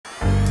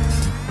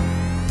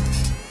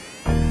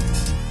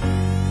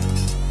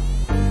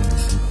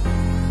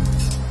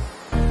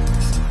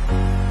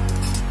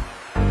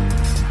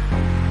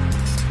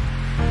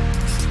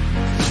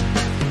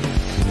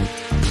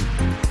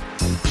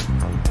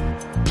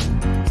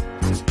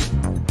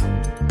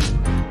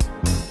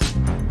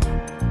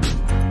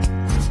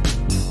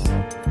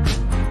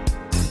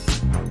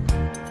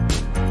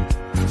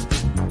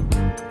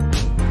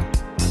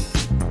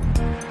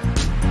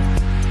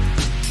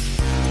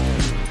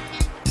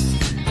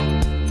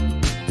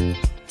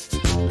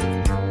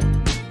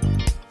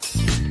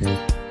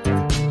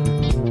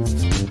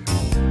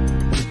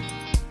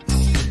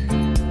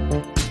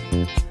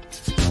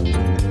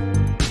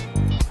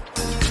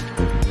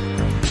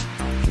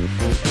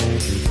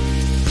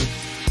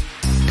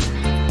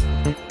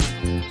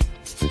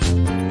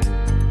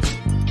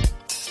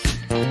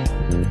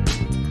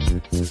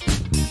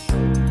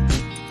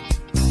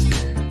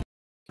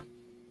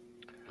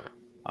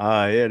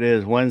It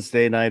is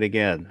Wednesday night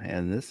again,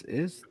 and this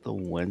is the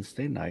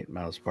Wednesday Night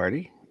Mouse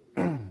Party.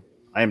 I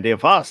am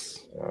Dave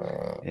Foss,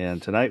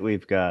 and tonight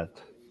we've got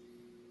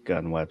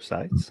gun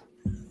websites.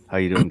 How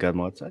you doing, gun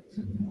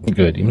websites?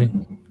 Good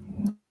evening.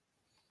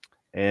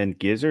 And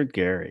Gizzard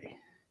Gary.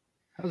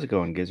 How's it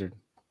going, Gizzard?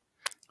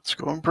 It's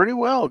going pretty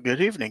well. Good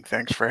evening.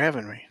 Thanks for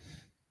having me.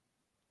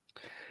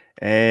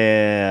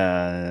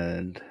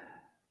 And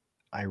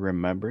I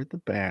remembered the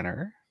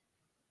banner.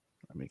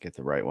 Let me get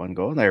the right one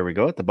going. There we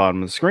go. At the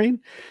bottom of the screen,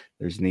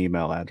 there's an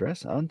email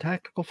address,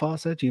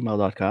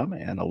 untacticalfoss@gmail.com,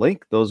 and a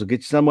link. Those will get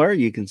you somewhere.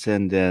 You can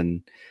send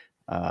in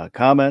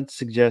comments,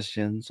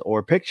 suggestions,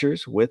 or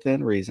pictures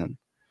within reason.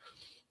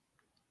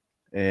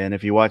 And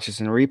if you watch this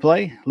in a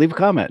replay, leave a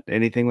comment.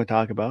 Anything we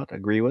talk about,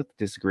 agree with,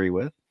 disagree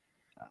with,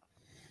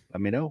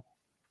 let me know.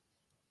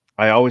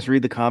 I always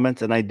read the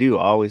comments, and I do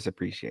always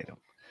appreciate them.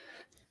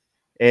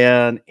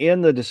 And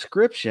in the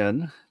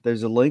description,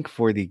 there's a link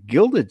for the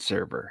Guilded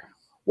server.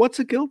 What's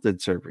a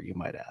Guilded server, you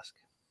might ask?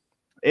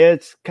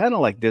 It's kind of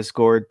like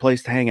Discord,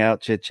 place to hang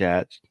out, chit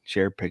chat,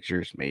 share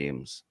pictures,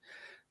 memes,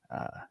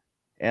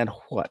 and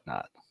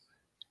whatnot.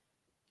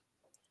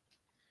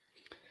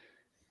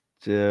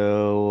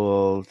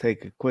 So we'll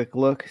take a quick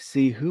look,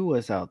 see who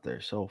was out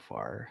there so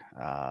far.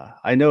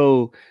 I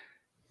know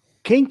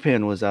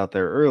Kingpin was out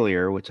there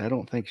earlier, which I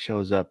don't think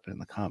shows up in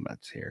the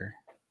comments here.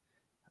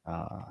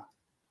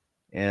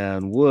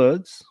 And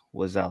Woods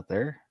was out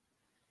there.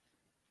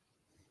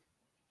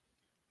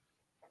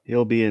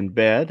 He'll be in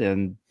bed,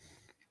 and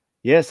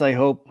yes, I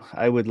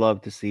would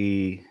love to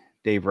see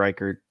Dave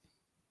Reichert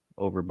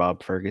over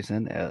Bob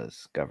Ferguson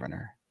as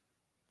governor.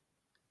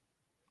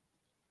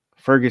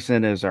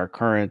 Ferguson is our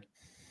current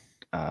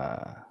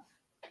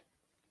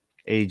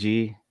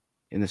AG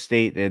in the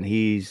state, and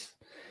he's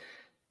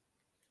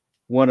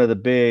one of the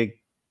big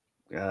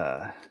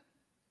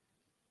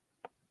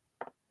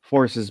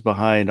forces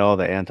behind all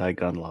the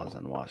anti-gun laws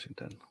in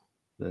Washington,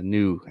 the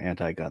new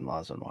anti-gun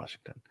laws in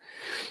Washington.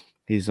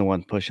 He's the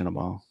one pushing them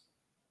all.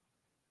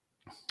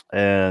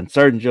 And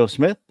Sergeant Joe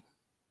Smith,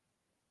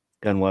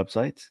 gun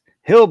websites.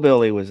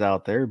 Hillbilly was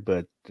out there,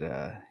 but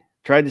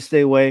tried to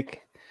stay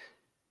awake,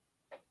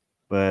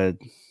 but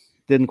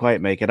didn't quite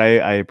make it.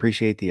 I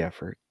appreciate the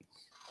effort.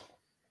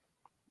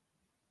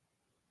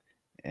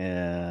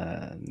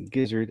 And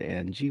Gizzard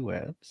and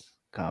G-Webs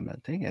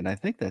commenting. And I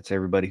think that's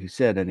everybody who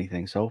said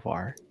anything so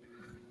far.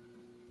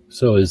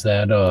 So is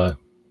that,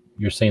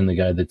 you're saying the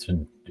guy that's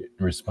been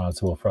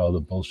responsible for all the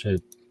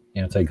bullshit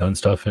anti-gun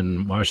stuff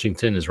in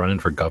Washington is running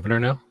for governor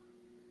now?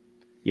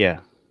 Yeah.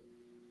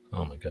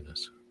 Oh my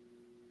goodness.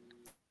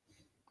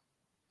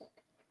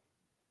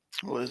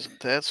 Well, isn't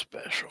that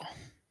special?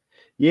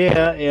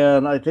 Yeah,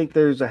 and I think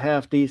there's a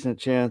half decent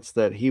chance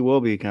that he will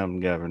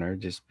become governor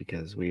just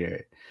because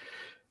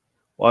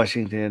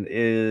Washington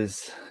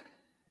is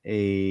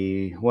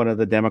one of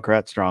the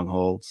Democrat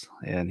strongholds,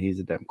 and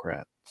he's a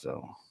Democrat,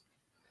 so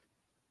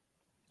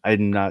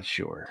I'm not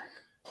sure.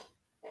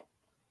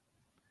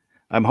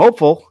 I'm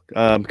hopeful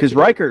because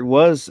Reichert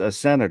was a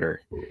senator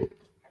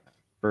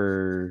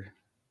for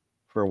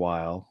a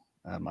while.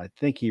 I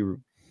think he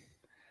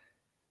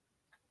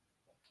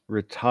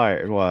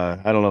retired. Well,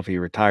 I don't know if he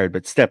retired,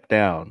 but stepped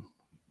down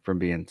from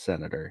being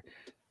senator.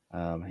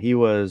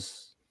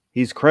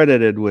 He's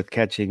credited with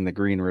catching the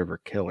Green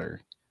River Killer,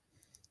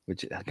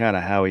 which is kind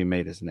of how he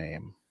made his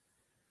name.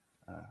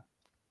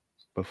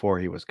 Before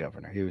he was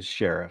governor, he was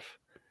sheriff.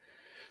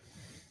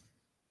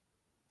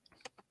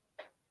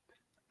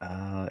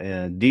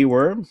 And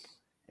D-Worm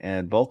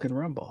and Vulcan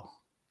Rumble.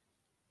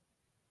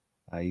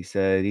 He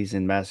said he's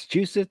in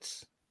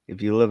Massachusetts.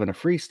 If you live in a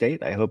free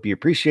state, I hope you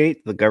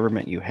appreciate the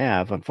government you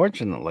have.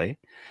 Unfortunately,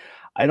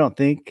 I don't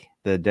think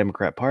the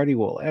Democrat Party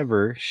will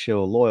ever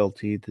show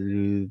loyalty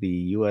to the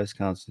U.S.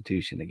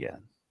 Constitution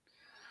again.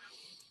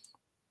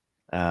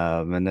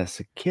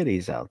 Vanessa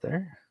Kitty's out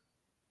there.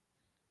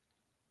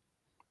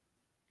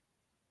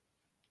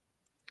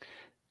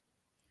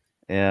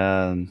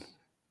 And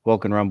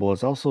Vulcan Rumble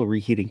is also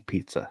reheating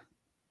pizza.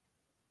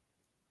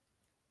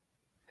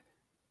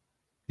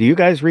 Do you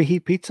guys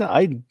reheat pizza?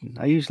 I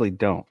usually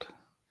don't.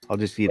 I'll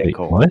just eat it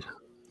cold. What?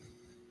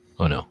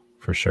 Oh no,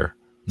 for sure.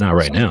 Not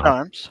right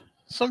now.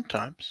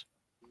 Sometimes.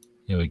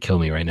 It would kill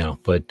me right now.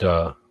 But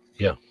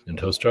yeah, in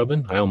toaster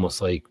oven, I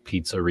almost like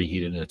pizza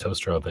reheated in a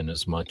toaster oven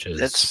as much as...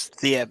 That's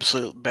the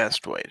absolute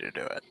best way to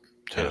do it.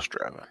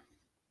 Toaster oven.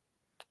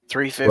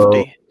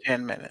 350,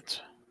 10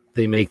 minutes.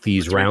 They make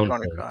these round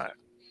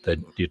that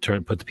you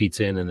put the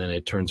pizza in, and then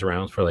it turns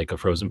around for like a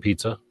frozen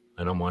pizza.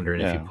 And I'm wondering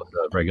if you put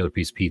a regular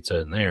piece of pizza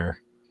in there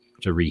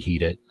to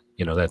reheat it.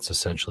 You know, that's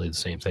essentially the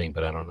same thing,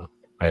 but I don't know.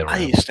 I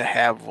used to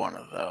have one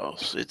of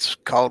those. It's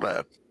called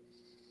a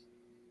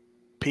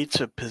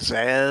Pizza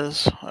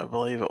Pizzazz, I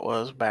believe it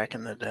was back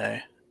in the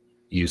day.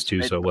 Used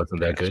to, so it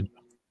wasn't that good?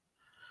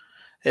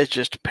 It's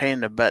just a pain in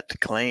the butt to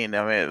clean.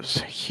 I mean, it was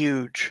a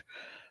huge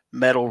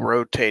metal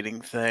rotating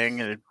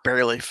thing, and it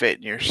barely fit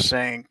in your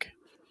sink.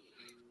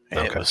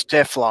 And it was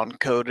Teflon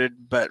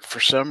coated, but for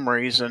some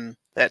reason,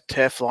 that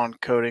Teflon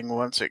coating,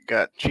 once it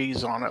got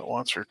cheese on it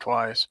once or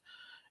twice,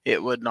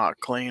 it would not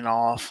clean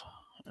off.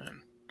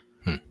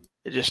 And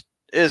it just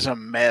is a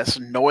mess,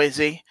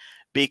 noisy,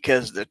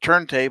 because the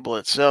turntable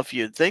itself,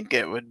 you'd think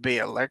it would be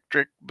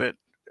electric, but,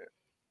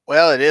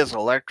 well, it is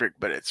electric,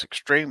 but it's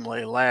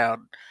extremely loud.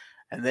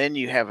 And then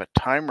you have a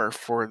timer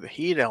for the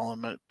heat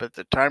element, but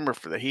the timer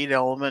for the heat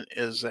element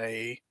is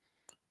a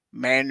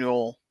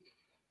manual,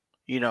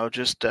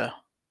 just a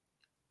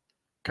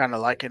kind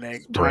of like an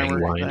egg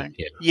timer thing.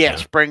 Yeah,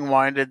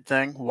 spring-winded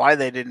thing. Why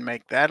they didn't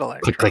make that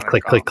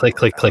electronic?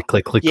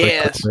 Click.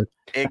 Yes,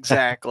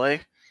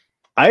 exactly.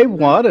 I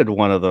wanted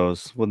one of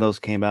those when those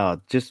came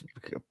out, just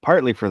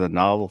partly for the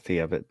novelty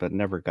of it, but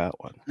never got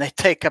one. They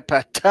take up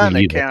a ton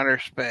of counter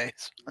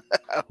space.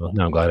 Well,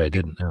 no, I'm glad I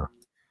didn't know.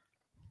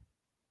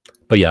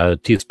 But yeah, a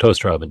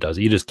toaster oven does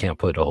it. You just can't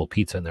put a whole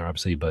pizza in there,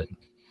 obviously, but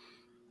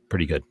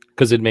pretty good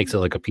because it makes it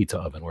like a pizza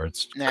oven where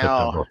it's cooked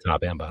on both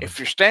top and bottom. If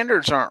your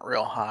standards aren't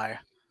real high,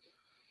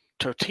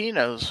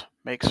 Totino's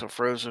makes a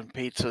frozen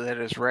pizza that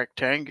is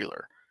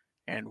rectangular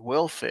and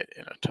will fit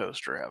in a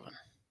toaster oven.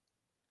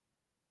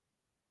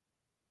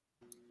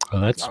 Oh,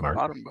 that's smart.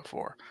 I've bought them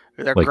before.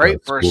 They're like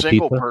great for a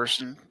single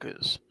person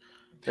because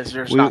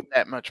there's not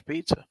that much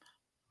pizza.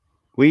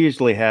 We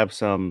usually have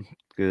some.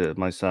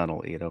 My son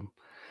will eat them.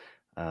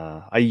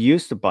 I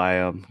used to buy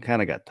them.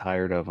 Kind of got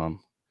tired of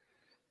them.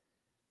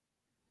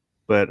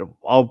 But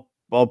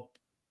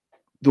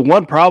the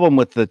one problem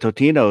with the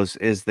Totino's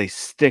is they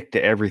stick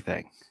to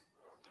everything.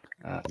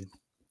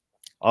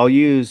 I'll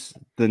use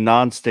the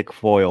non-stick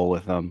foil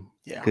with them.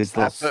 Yeah,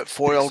 I put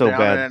foil so down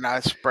bad. and I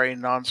spray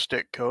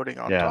non-stick coating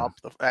on top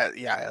of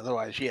the.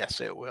 Otherwise,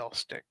 yes, it will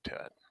stick to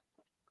it.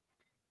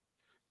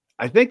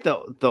 I think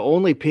the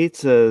only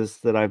pizzas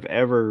that I've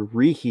ever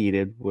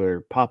reheated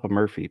were Papa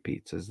Murphy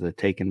pizzas, the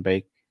take and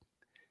bake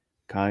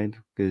kind,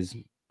 because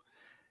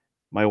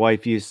my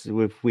wife used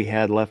to, if we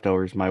had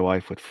leftovers, my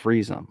wife would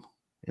freeze them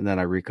and then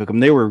I recook them.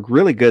 They were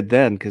really good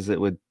then because it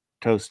would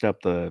toast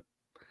up the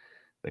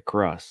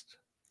crust.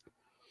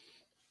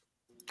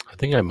 I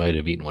think I might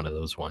have eaten one of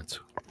those once,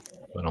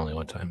 but only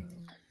one time.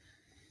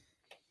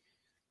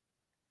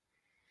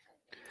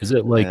 Is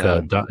it like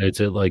is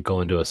it like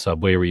going to a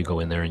Subway where you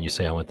go in there and you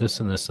say, I want this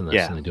and this and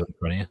this, and they do it in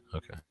front of you?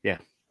 Okay. Yeah.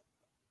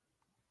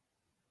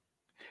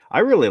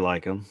 I really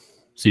like them.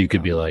 So you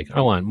could be like,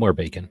 I want more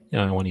bacon.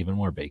 Yeah, I want even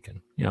more bacon.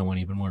 Yeah, I want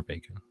even more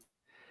bacon.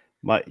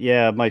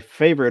 My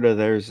favorite of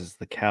theirs is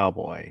the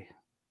Cowboy.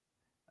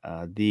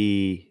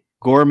 The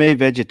Gourmet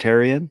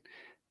Vegetarian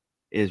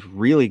is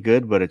really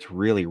good, but it's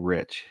really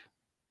rich.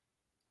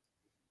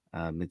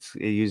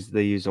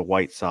 They use a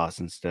white sauce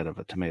instead of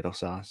a tomato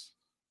sauce.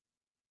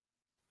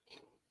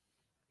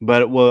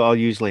 But I'll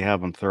usually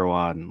have them throw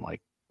on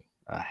like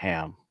a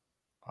ham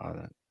on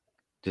it,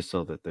 just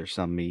so that there's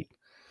some meat.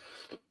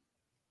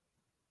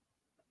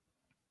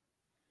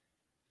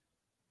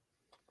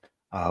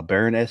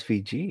 Baron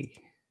SVG.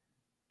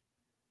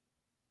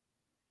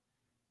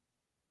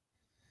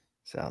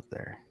 It's out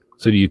there.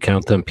 So do you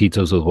count them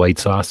pizzas with white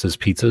sauce as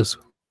pizzas?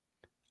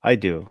 I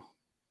do.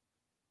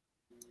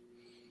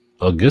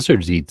 Well,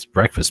 Gizzards eats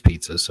breakfast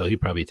pizza, so he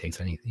probably counts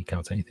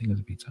anything as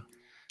a pizza.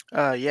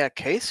 Yeah,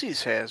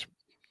 Casey's has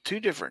 2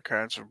 different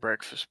kinds of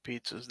breakfast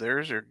pizzas.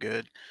 Theirs are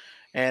good.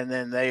 And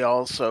then they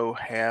also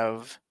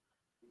have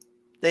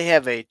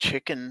a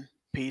chicken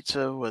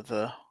pizza with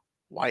a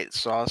white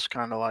sauce,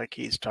 kind of like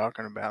he's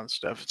talking about and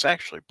stuff. It's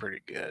actually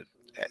pretty good.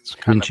 It's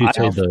kind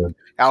of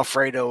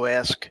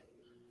Alfredo-esque.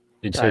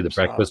 Did you say the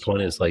breakfast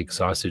one is like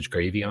sausage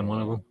gravy on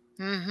one of them?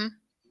 Mm-hmm.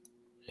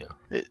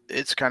 Yeah.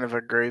 It's kind of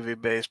a gravy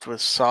based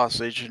with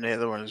sausage, and the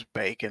other one is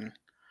bacon.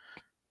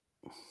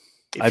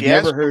 If you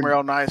ask them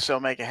real nice, they'll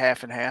make a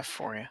half and half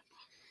for you.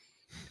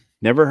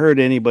 Never heard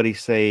anybody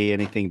say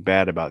anything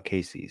bad about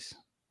Casey's.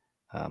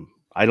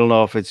 I don't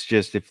know if it's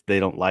just if they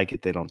don't like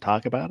it, they don't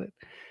talk about it.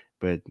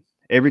 But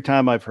every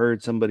time I've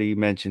heard somebody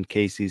mention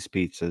Casey's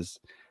pizzas,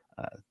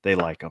 they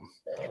like them.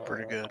 It's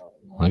pretty good.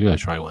 I gotta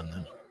try one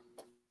then.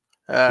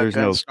 There's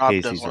no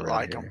Casey's doesn't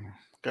like them.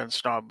 Gun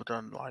Snob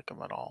doesn't like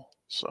them at all.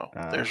 So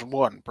there's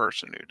one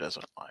person who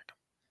doesn't like them,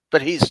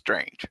 but he's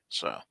strange.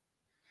 So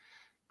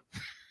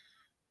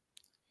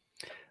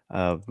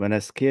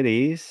Vanessa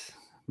Kitties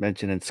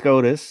mentioned in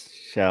SCOTUS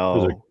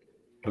shall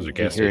those are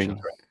gas stations,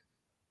 right?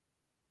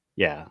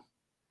 Yeah.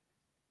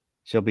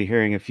 She'll be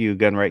hearing a few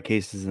gun right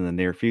cases in the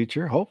near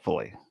future.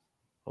 Hopefully.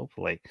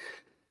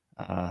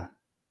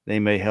 They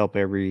may help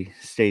every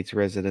state's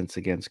residents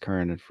against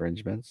current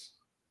infringements.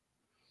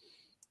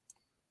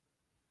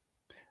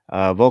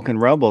 Vulcan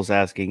Rumble's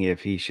asking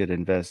if he should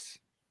invest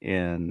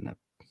in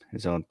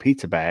his own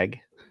pizza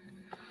bag.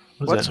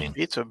 What's a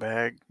pizza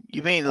bag?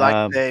 You mean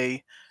like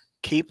they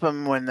keep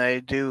them when they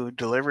do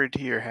delivery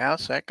to your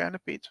house, that kind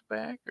of pizza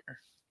bag?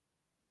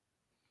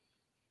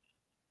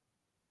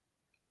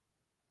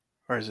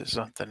 Or is it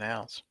something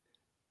else?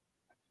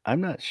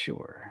 I'm not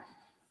sure.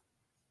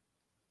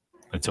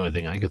 That's the only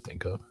thing I could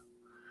think of.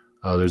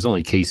 Oh, there's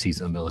only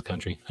Casey's in the middle of the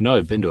country. I know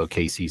I've been to a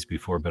Casey's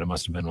before, but it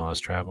must have been while I was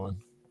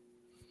traveling.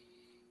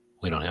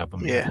 We don't have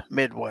them. Yeah,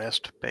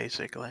 Midwest,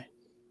 basically.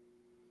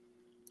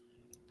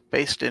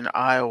 Based in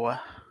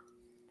Iowa.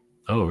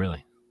 Oh,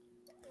 really?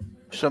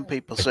 Some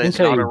people say it's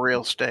not a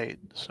real state.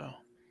 So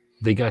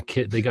they got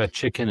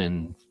chicken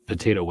and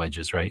potato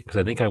wedges, right? Because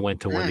I think I went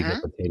to one to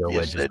get potato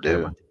wedges. They do.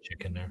 A bunch of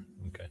chicken there.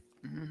 Okay.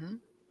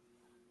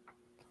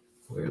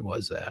 Where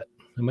was that?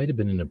 It might have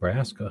been in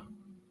Nebraska.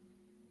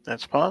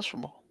 That's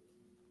possible.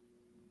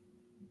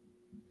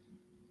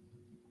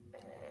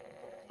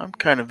 I'm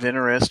kind of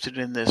interested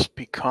in this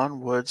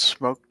Pecan Woods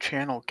smoked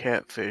channel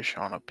catfish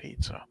on a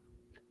pizza.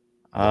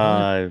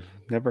 I've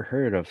never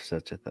heard of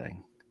such a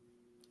thing.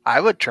 I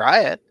would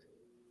try it.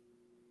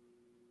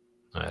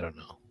 I don't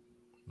know.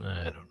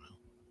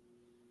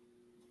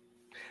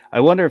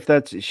 I wonder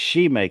if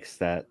she makes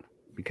that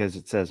because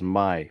it says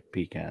my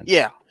pecan.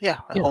 Yeah,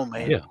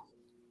 homemade. Yeah.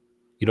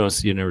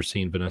 You've never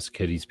seen Vanessa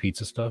Kitty's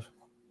pizza stuff?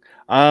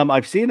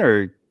 I've seen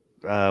her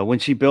when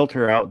she built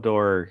her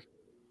outdoor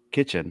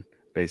kitchen,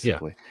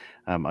 basically.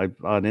 Yeah.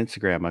 On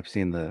Instagram, I've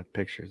seen the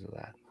pictures of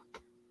that.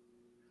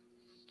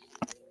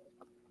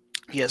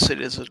 Yes,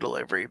 it is a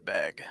delivery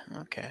bag.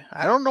 Okay.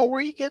 I don't know where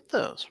you get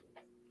those.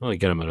 Well, you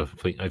get them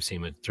I've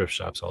seen them at thrift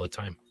shops all the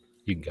time.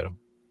 You can get them.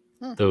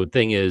 The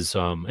thing is,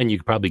 and you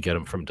could probably get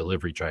them from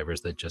delivery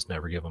drivers that just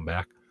never give them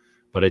back.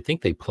 But I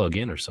think they plug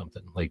in or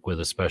something, like with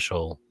a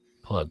special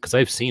plug. Because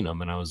I've seen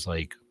them, and I was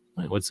like,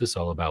 what's this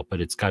all about?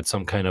 But it's got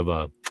some kind of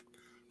a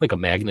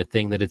magnet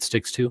thing that it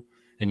sticks to,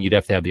 and you'd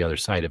have to have the other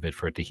side of it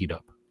for it to heat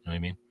up. You know what I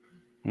mean?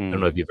 I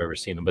don't know if you've ever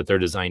seen them, but they're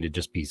designed to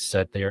just be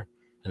set there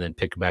and then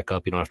pick back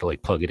up. You don't have to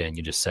plug it in.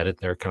 You just set it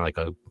there, kind of like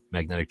a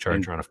magnetic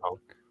charger on a phone.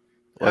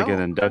 Like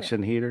an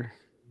induction heater?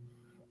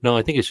 No,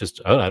 I think it's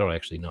just, I don't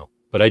actually know.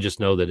 But I just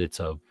know that it's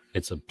a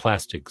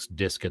plastic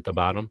disc at the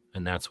bottom,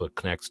 and that's what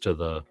connects to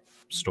the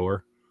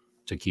store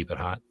to keep it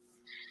hot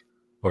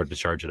or to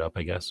charge it up,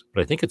 I guess.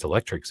 But I think it's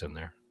electrics in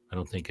there. I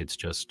don't think it's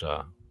just,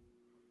 right?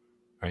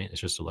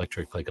 It's just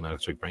electric, like an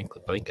electric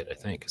blanket, I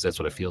think, because that's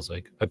what it feels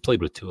like. I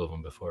played with 2 of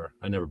them before.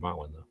 I never bought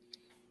one, though.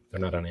 They're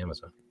not on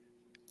Amazon.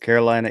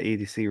 Carolina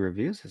EDC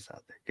Reviews is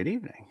out there. Good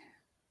evening.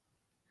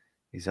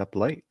 He's up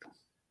late.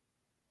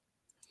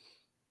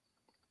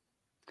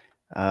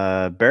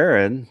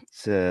 Baron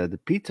said the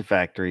Pizza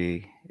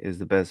Factory is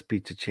the best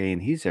pizza chain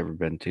he's ever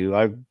been to.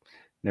 I've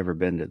never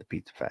been to the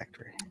Pizza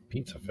Factory.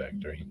 Pizza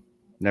Factory?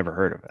 Never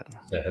heard of it.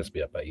 That has to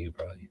be up by you,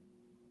 probably.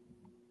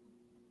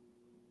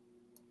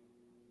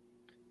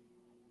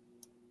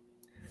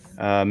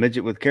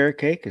 Midget with Carrot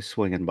Cake is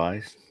swinging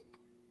by.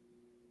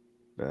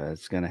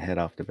 It's going to head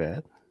off to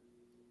bed.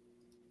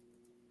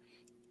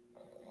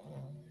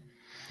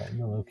 Find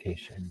the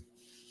location.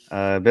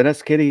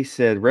 Vanessa Kitty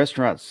said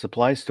restaurant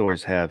supply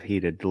stores have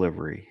heated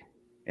delivery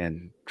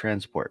and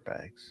transport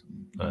bags.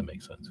 Oh, that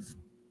makes sense.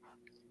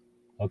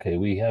 Okay,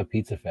 we have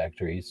pizza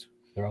factories.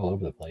 They're all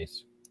over the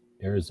place.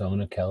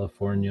 Arizona,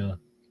 California.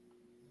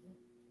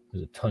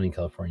 There's a ton in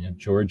California.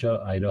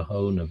 Georgia,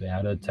 Idaho,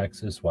 Nevada,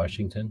 Texas,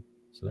 Washington.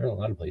 So there are a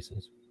lot of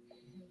places.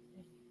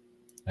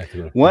 I have to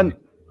go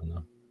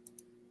to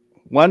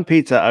one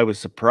pizza I was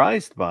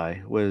surprised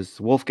by was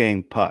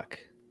Wolfgang Puck.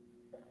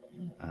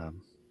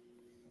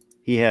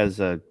 He has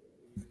a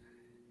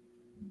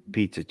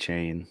pizza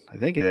chain. I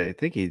think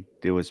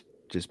it was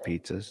just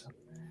pizzas.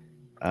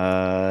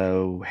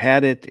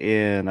 Had it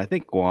in, I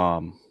think,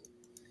 Guam.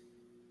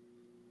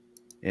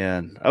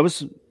 And I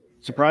was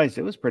surprised.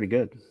 It was pretty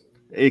good.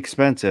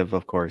 Expensive,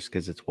 of course,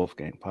 because it's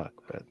Wolfgang Puck.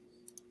 But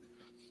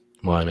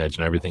well, I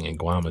imagine everything in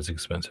Guam is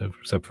expensive,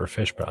 except for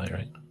fish, probably,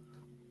 right?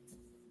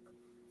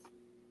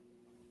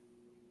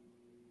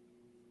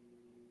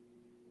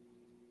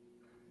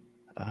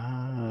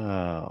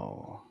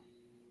 Oh.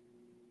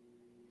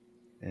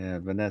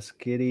 And Vanessa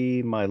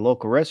Kitty, my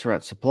local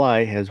restaurant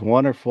Supply has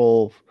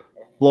wonderful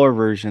floor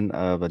version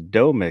of a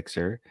dough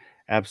mixer,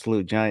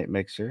 absolute giant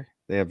mixer.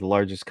 They have the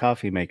largest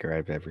coffee maker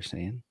I've ever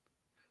seen.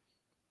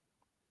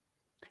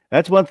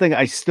 That's one thing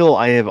I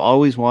have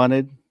always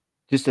wanted,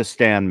 just a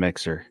stand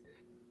mixer.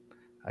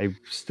 I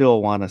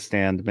still want a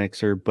stand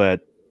mixer,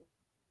 but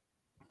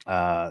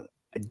I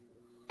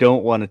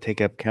don't want to take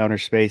up counter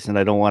space, and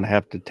I don't want to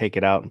have to take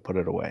it out and put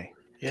it away.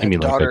 Yeah, you mean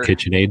like a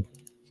KitchenAid?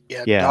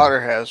 Yeah, daughter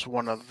has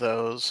one of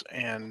those,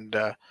 and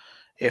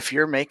if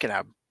you're making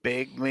a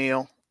big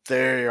meal,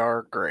 they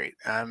are great.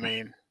 I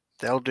mean,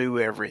 they'll do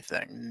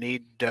everything.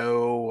 Knead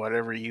dough,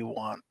 whatever you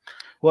want.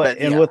 Well,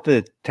 with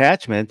the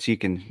attachments, you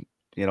can,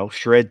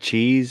 shred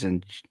cheese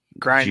and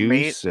grind juice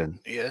meat. And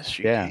yes,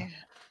 you can.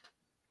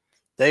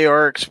 They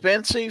are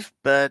expensive,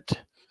 but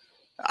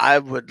I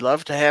would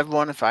love to have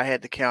one if I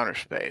had the counter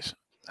space.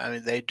 I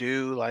mean, they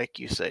do, like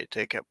you say,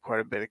 take up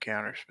quite a bit of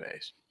counter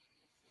space,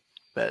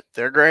 but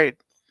they're great.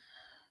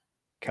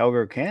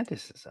 Cowgirl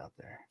Candace is out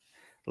there.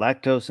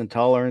 Lactose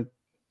intolerant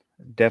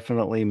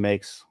definitely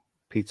makes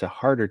pizza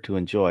harder to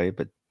enjoy,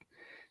 but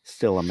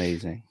still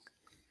amazing.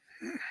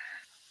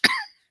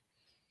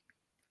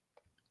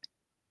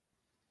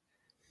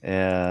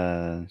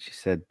 And she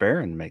said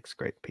Baron makes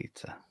great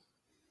pizza.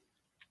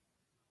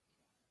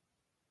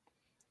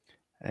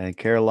 And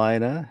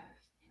Carolina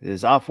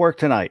is off work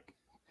tonight,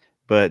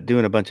 but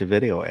doing a bunch of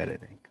video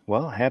editing.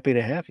 Well, happy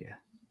to have you.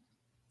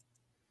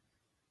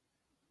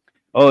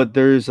 Oh,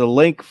 there's a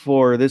link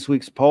for this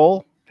week's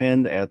poll.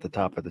 pinned at the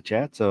top of the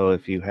chat. So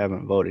if you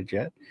haven't voted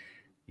yet,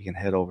 you can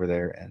head over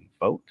there and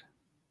vote.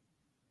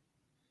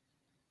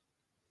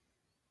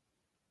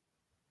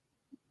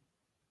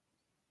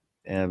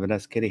 And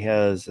Vanessa Kitty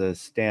has a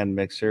stand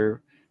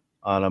mixer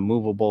on a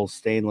movable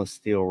stainless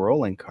steel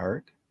rolling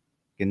cart.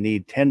 You can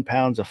need 10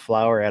 pounds of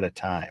flour at a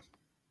time.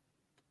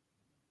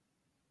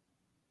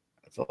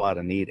 That's a lot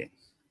of kneading.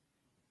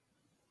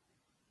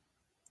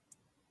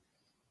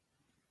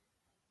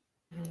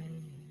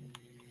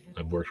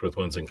 I've worked with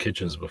ones in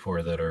kitchens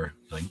before that are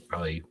like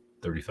probably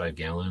 35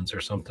 gallons or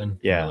something.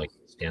 Yeah. Like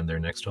stand there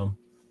next to them.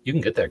 You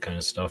can get that kind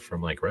of stuff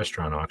from like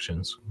restaurant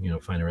auctions.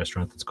 Find a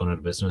restaurant that's going out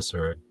of business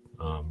or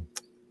a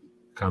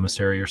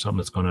commissary or something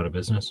that's going out of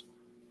business,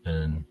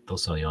 and they'll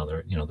sell you all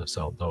their,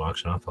 they'll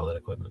auction off all that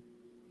equipment.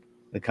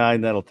 The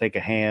kind that'll take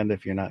a hand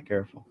if you're not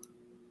careful.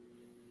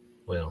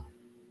 Well,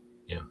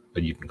 yeah,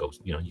 but you can go,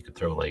 you could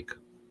throw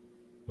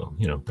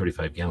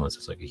 35 gallons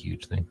is like a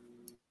huge thing.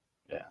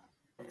 Yeah.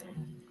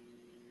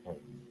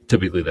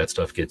 Typically that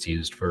stuff gets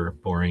used for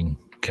boring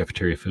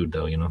cafeteria food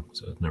though,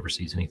 so it never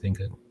sees anything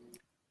good.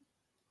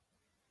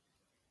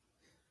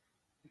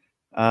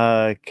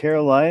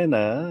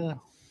 Carolina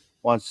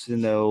wants to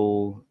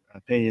know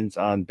opinions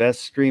on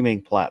best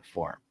streaming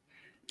platform.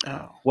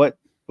 Oh.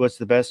 What's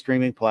the best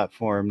streaming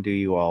platform do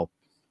you all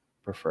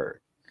prefer?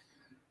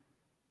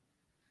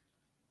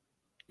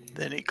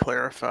 Then he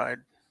clarified.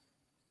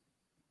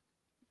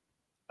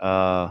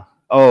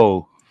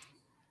 Oh.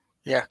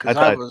 Yeah, because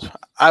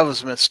I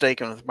was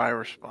mistaken with my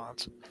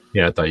response.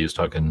 Yeah, I thought he was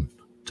talking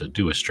to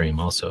do a stream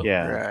also.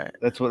 Yeah, right.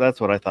 That's what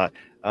I thought.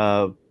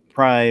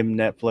 Prime,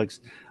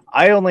 Netflix.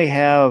 I only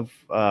have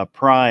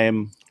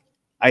Prime.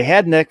 I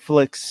had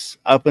Netflix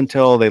up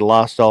until they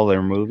lost all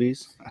their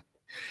movies.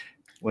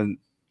 when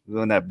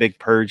that big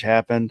purge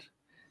happened,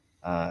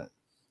 and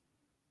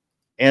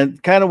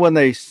kind of when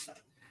that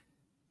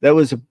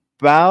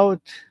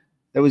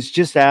was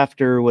just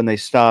after when they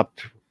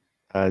stopped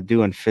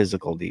doing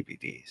physical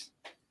DVDs,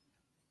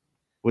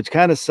 which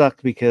kind of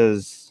sucked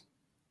because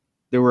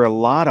there were a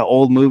lot of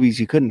old movies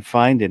you couldn't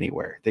find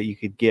anywhere that you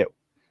could get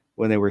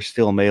when they were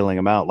still mailing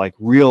them out, like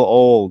real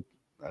old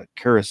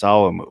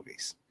Kurosawa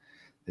movies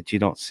that you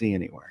don't see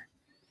anywhere.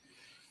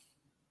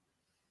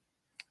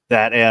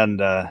 That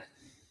and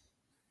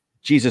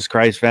Jesus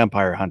Christ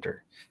Vampire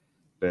Hunter.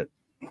 But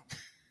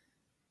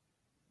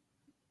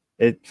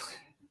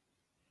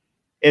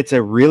it's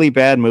a really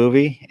bad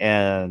movie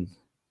and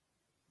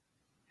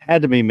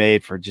had to be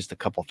made for just a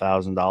couple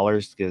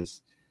 $1,000s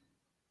because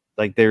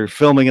like they're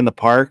filming in the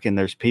park and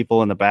there's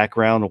people in the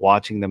background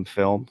watching them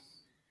film.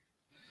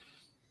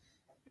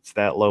 It's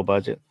that low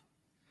budget.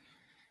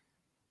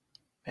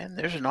 Man,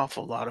 there's an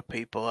awful lot of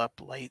people up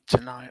late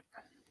tonight.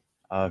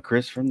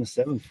 Chris from the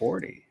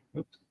 740.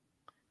 Oops.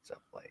 It's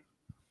up late.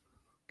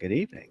 Good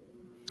evening.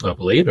 Up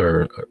late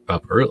or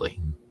up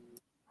early?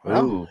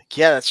 Well,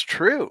 yeah, that's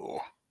true.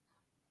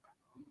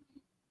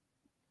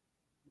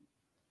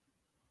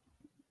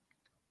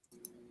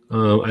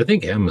 I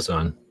think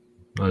Amazon,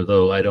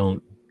 although I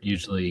don't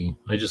usually,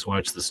 I just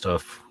watch the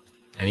stuff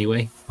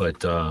anyway,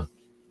 but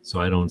so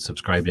I don't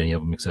subscribe to any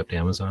of them except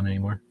Amazon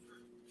anymore.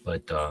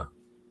 But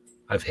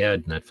I've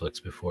had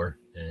Netflix before,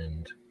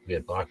 and we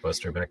had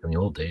Blockbuster back in the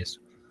old days.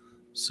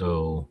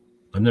 So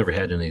I've never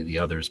had any of the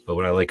others. But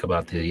what I like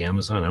about the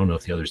Amazon, I don't know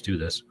if the others do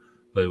this,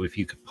 but if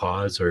you could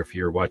pause, or if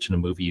you're watching a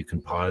movie, you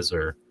can pause,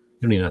 or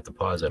you don't even have to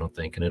pause, I don't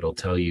think, and it'll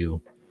tell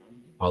you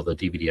all the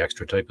DVD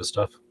extra type of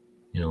stuff.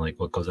 Like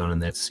what goes on in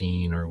that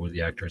scene or who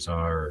the actors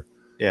are, or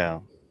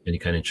any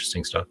kind of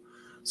interesting stuff.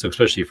 So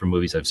especially for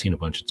movies I've seen a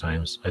bunch of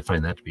times, I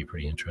find that to be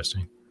pretty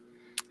interesting.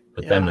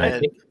 But then I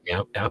think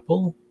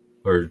Apple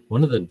or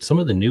some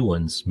of the new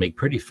ones make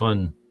pretty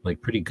fun,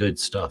 like pretty good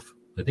stuff.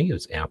 I think it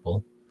was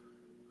Apple,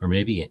 or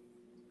maybe I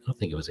don't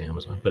think it was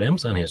Amazon, but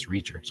Amazon has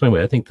Reacher. So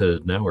anyway, I think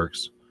the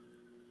networks,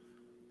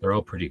 they're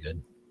all pretty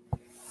good.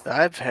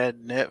 I've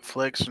had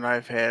Netflix and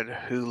I've had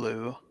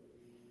Hulu,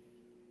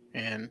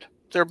 and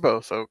they're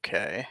both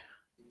okay.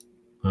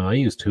 I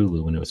used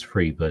Hulu when it was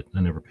free, but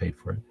I never paid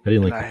for it. I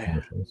didn't like the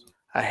commercials.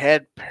 I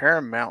had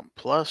Paramount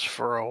Plus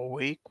for a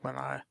week when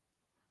I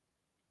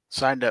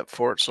signed up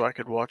for it so I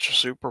could watch the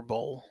Super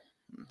Bowl.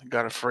 I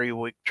got a free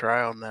week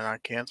trial, and then I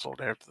canceled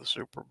after the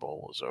Super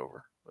Bowl was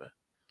over. But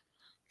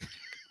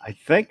I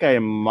think I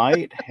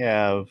might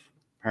have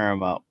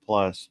Paramount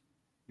Plus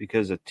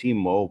because of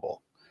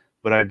T-Mobile,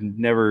 but I've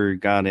never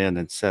gone in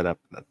and set up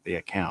the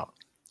account.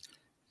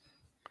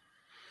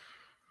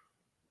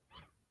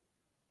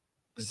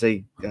 It's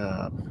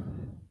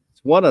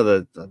one of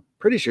the, I'm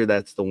pretty sure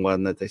that's the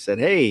one that they said,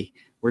 hey,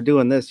 we're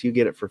doing this, you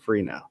get it for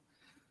free now.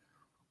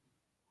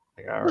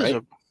 Like, all right. It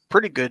was a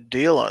pretty good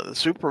deal. The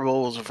Super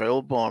Bowl was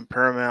available on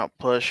Paramount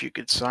Plus. You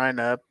could sign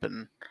up,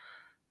 and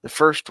the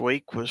first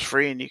week was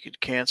free, and you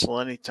could cancel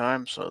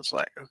anytime. So it's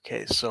like,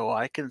 okay, so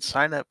I can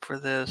sign up for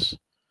this,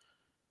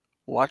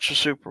 watch the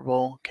Super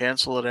Bowl,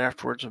 cancel it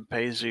afterwards, and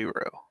pay $0. And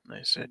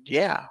they said,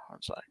 yeah. I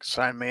was like,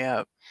 sign me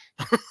up.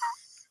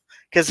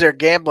 Because they're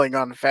gambling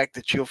on the fact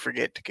that you'll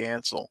forget to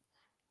cancel.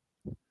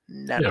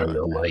 No,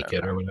 you'll like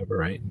it or whatever,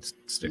 right?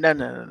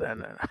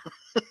 No.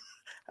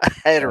 I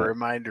had a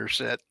reminder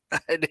set.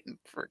 I didn't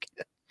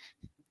forget.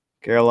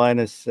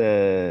 Carolina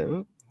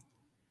said,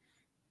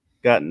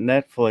 got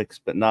Netflix,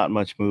 but not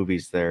much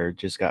movies there.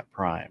 Just got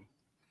Prime.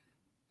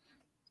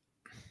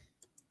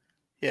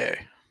 Yeah.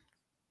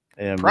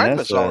 And Prime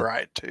is all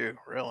right too,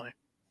 really.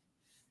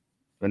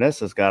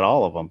 Vanessa's got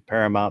all of them: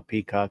 Paramount,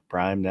 Peacock,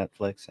 Prime,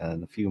 Netflix,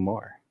 and a few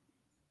more.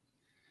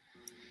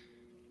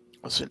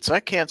 Well, since I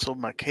canceled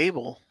my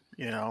cable,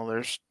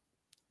 there's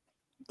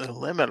a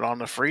limit on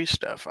the free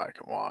stuff I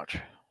can watch.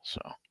 So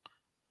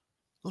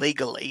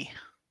legally,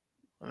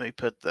 let me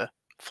put the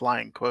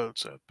flying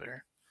quotes up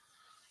there.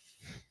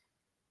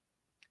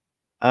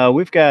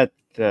 We've got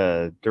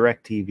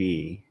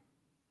DirecTV,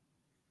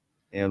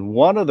 and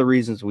one of the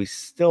reasons we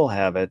still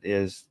have it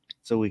is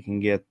so we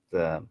can get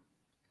the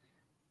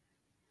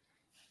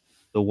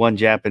one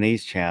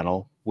Japanese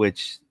channel,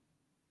 which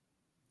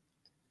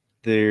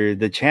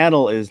the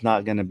channel is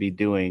not going to be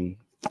doing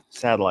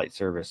satellite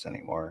service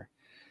anymore.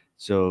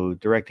 So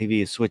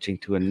DirecTV is switching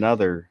to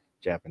another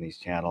Japanese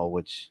channel,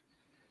 which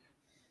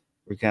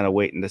we're kind of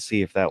waiting to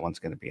see if that one's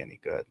going to be any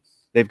good.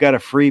 They've got a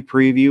free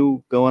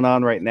preview going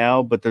on right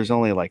now, but there's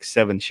only like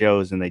 7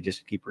 shows and they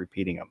just keep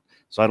repeating them.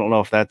 So I don't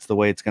know if that's the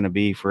way it's going to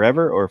be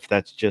forever or if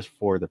that's just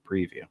for the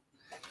preview.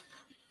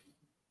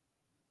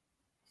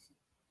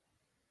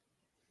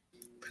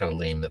 Kind of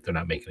lame that they're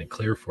not making it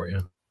clear for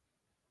you.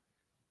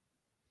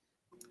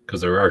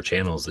 Because there are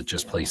channels that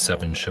just play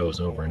 7 shows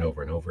over and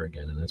over and over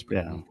again, and that's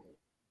pretty neat.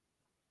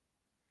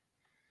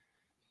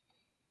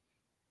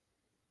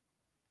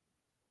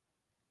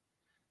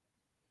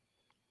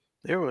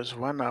 There was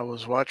one I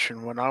was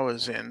watching when I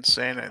was in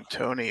San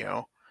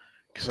Antonio,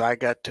 because I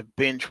got to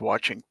binge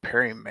watching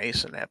Perry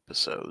Mason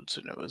episodes,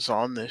 and it was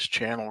on this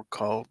channel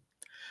called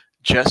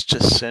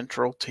Justice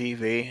Central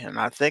TV, and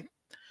I think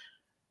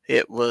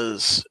it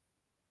was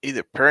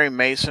either Perry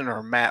Mason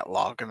or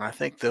Matlock, and I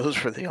think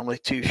those were the only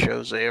 2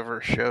 shows they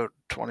ever showed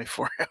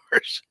 24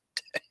 hours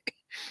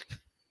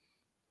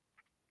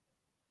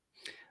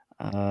a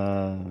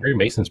day. Perry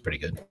Mason's pretty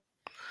good.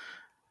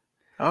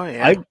 Oh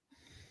yeah.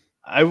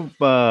 I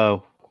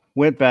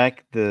went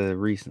back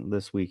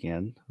this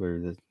weekend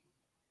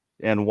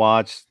and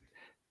watched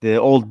the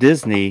old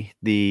Disney,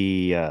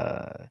 the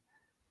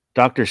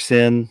Dr.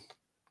 Sin,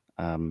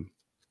 the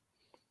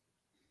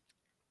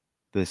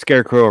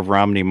Scarecrow of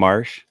Romney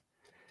Marsh.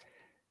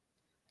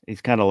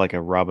 He's kind of like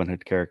a Robin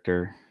Hood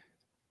character.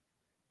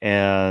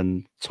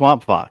 And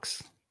Swamp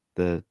Fox,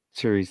 the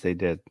series they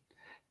did,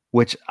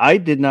 which I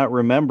did not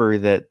remember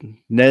that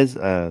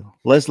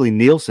Leslie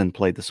Nielsen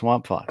played the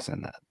Swamp Fox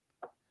in that.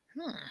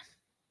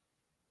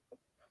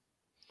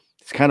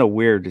 It's kind of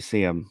weird to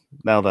see him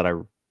now that I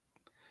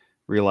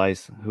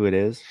realize who it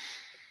is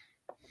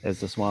as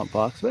the Swamp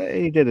Fox, but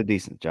he did a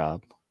decent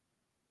job.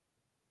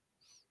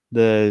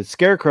 The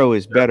Scarecrow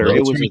is better.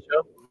 It was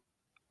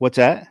what's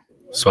that?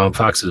 Swamp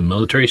Fox is a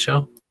military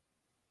show?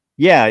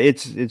 Yeah,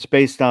 it's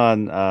based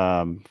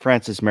on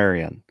Francis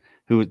Marion,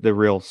 who was the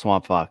real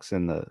Swamp Fox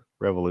in the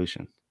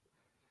Revolution.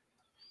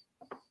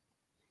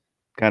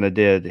 Kind of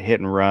did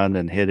hit and run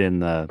and hid in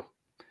the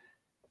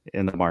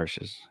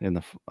marshes, in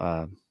the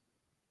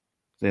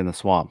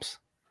swamps.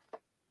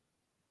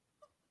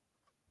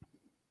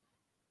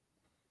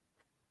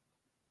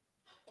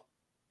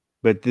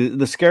 But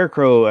the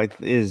Scarecrow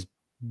is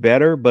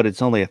better, but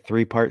it's only a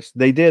 3-part.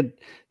 They did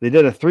a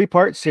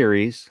 3-part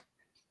series,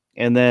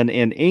 and then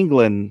in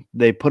England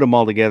they put them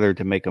all together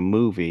to make a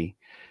movie.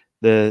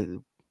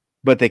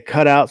 But they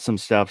cut out some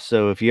stuff.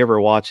 So if you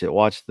ever watch it,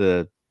 watch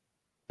the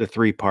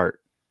 3-part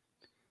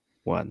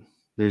one.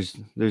 There's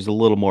a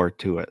little more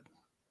to it.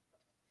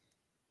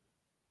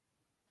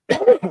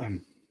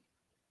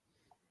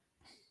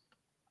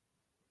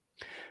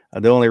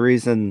 The only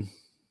reason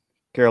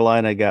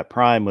Carolina got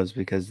Prime was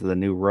because of the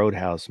new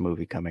Roadhouse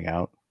movie coming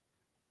out.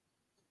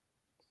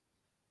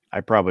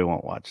 I probably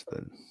won't watch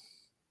the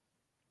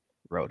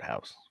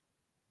Roadhouse.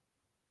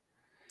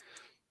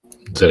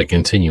 Is that a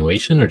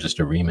continuation or just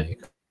a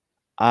remake?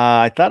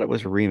 I thought it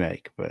was a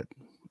remake, but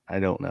I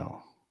don't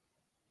know.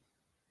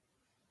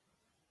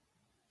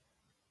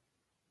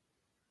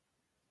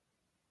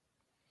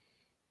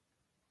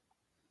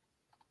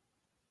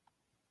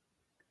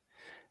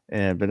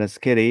 And Vanessa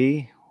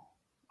Kitty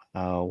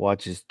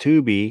watches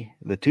Tubi,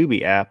 the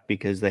Tubi app,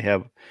 because they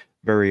have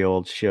very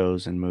old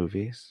shows and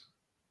movies.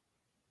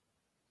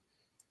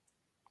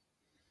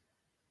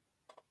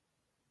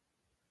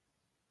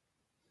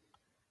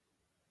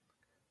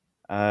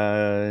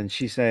 And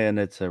she's saying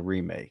it's a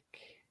remake.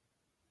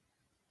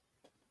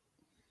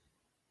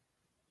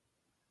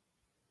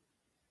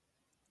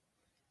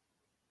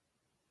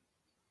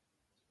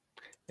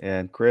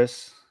 And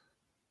Chris,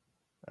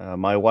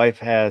 my wife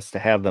has to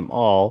have them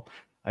all.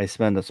 I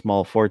spend a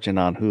small fortune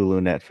on Hulu,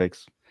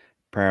 Netflix,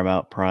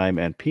 Paramount, Prime,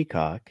 and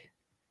Peacock,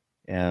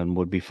 and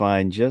would be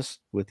fine just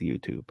with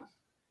YouTube.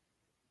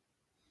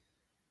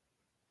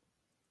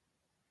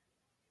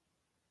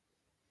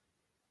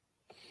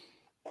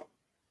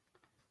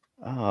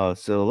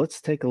 So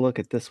let's take a look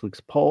at this week's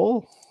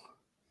poll.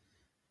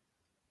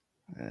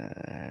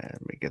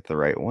 Let me get the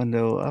right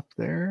window up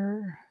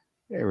there.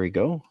 There we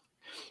go.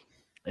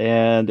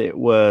 And it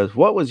was,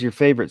 what was your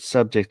favorite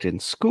subject in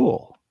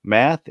school?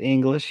 Math,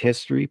 English,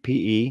 history,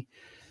 PE,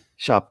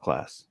 shop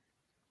class.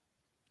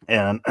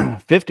 And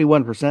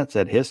 51%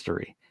 said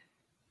history.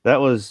 That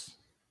was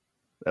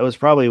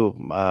probably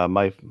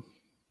one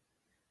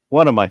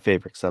of my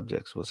favorite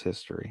subjects was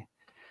history.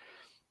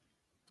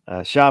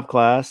 Shop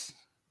class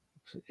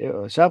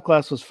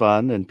was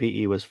fun, and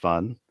PE was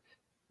fun.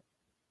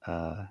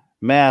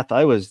 Math,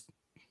 I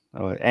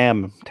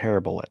am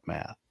terrible at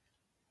math.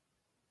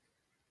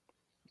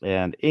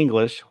 And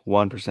English,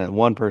 1%.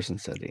 One person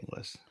said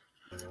English.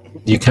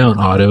 Do you count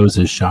autos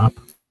as shop?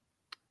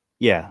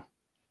 Yeah.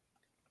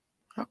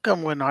 How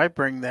come when I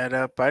bring that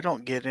up, I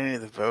don't get any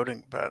of the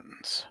voting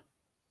buttons?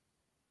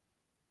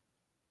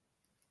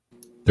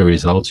 The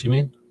results, you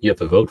mean? You have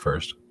to vote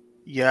first.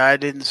 Yeah, I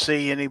didn't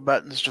see any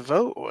buttons to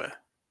vote with.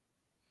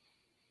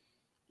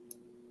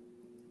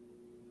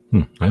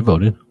 I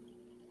voted.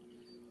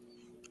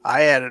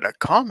 I added a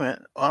comment.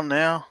 Well,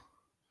 now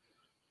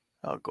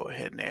I'll go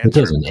ahead and answer. It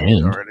doesn't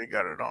end. I already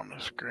got it on the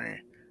screen.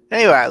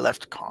 Anyway, I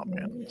left a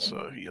comment,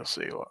 so you'll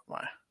see what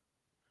my...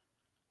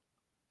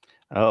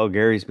 Oh,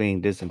 Gary's being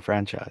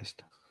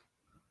disenfranchised.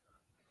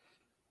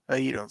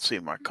 You don't see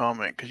my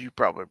comment because you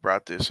probably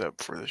brought this up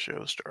before the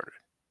show started.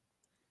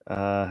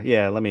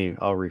 Yeah,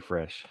 I'll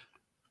refresh.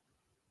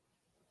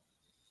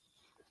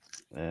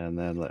 And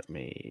then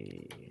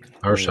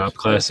our shop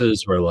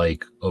classes were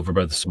like over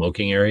by the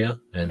smoking area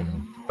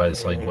and by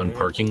this like one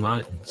parking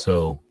lot.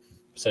 So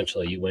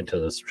essentially you went to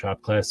the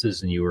shop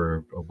classes and you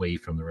were away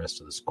from the rest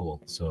of the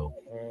school. So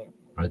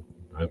I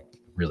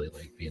really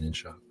like being in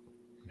shop.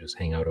 Just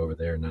hang out over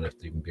there and not have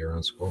to even be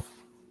around school.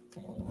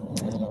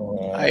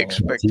 I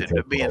expected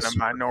to be in the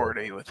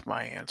minority with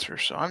my answer,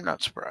 so I'm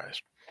not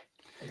surprised.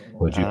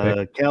 What'd you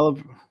pick?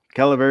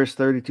 Calaveras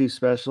 32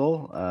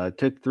 Special.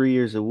 Took 3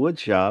 years of wood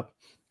shop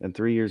and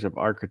 3 years of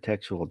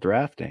architectural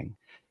drafting.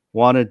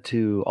 Wanted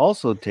to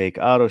also take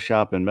auto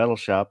shop and metal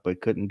shop, but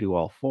couldn't do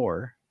all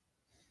 4.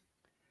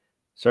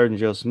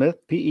 Sergeant Joe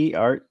Smith, PE,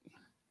 art,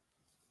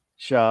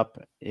 shop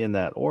in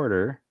that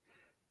order.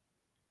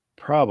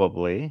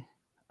 Probably.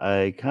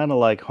 I kind of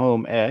like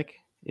home ec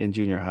in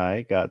junior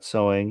high. Got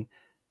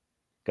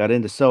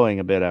into sewing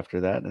a bit after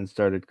that and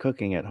started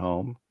cooking at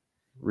home.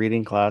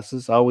 Reading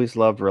classes. Always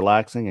loved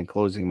relaxing and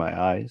closing my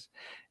eyes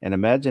and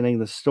imagining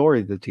the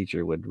story the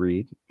teacher would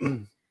read.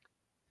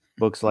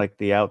 Books like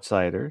The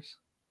Outsiders,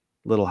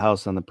 Little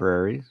House on the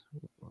Prairie,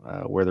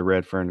 Where the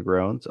Red Fern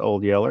Grows,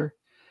 Old Yeller,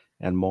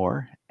 and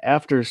more.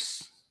 After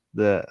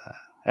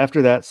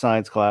that,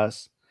 science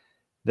class,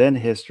 then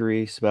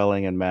history,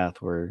 spelling, and math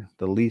were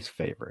the least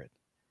favorite.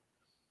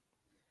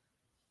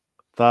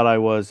 Thought I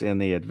was in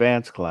the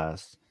advanced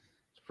class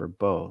for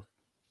both.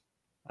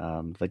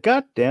 The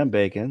goddamn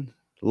bacon,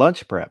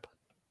 lunch prep.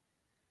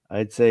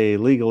 I'd say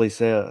legally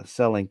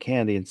selling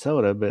candy and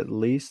soda, but at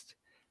least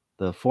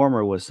the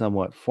former was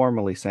somewhat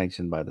formally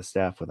sanctioned by the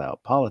staff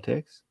without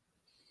politics.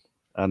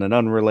 On an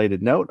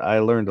unrelated note, I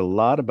learned a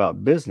lot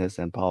about business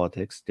and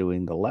politics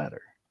doing the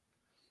latter.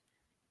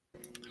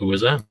 Who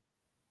was that?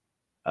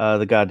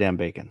 The goddamn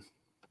bacon.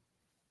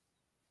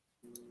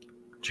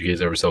 Did you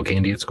guys ever sell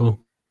candy at school?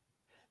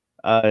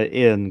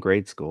 In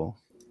grade school.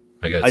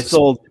 I would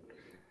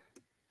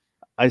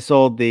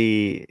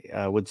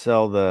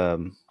sell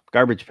the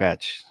Garbage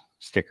Patch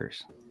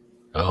stickers.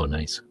 Oh,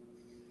 nice.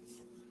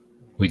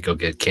 We'd go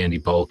get candy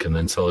bulk and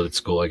then sell it at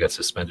school. I got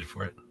suspended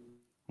for it.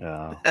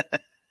 Oh.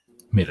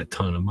 Made a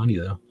ton of money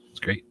though.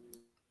 It's great.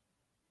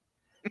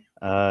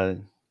 A.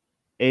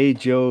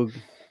 Joe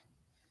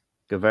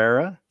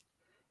Guevara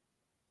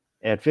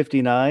at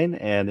 59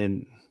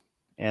 and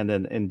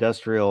an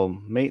industrial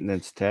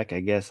maintenance tech.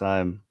 I guess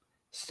I'm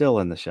still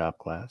in the shop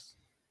class.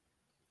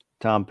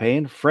 Tom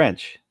Payne,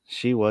 French.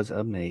 She was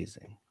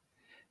amazing.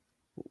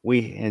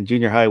 In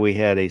junior high, we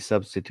had a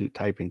substitute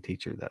typing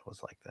teacher that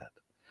was like that.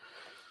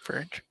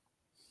 French.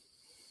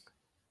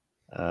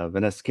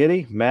 Vanessa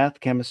Kitty, math,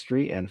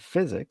 chemistry, and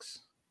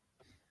physics.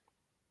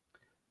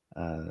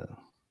 2A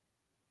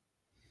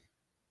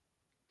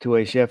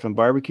chef and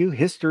barbecue.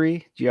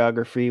 History,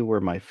 geography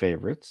were my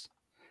favorites.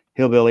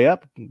 Hillbilly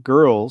Up,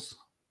 girls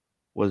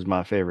was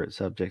my favorite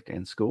subject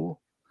in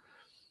school.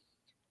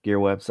 Gear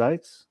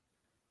websites.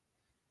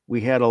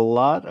 We had a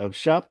lot of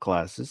shop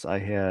classes. I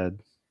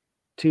had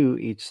 2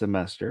 each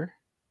semester.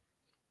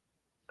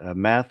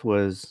 Math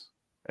was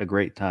a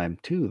great time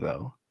too,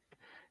 though.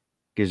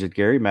 Gizzard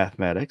Gary,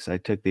 mathematics. I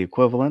took the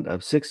equivalent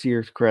of 6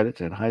 years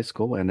credit in high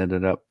school and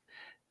ended up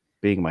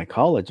being my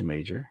college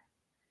major.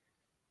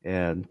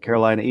 And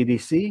Carolina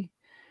EDC,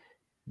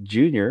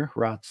 junior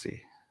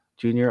ROTC.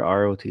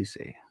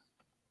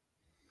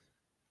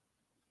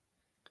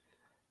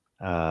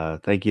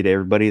 Thank you to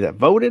everybody that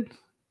voted.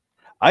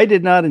 I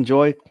did not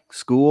enjoy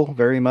school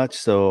very much,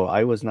 so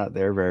I was not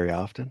there very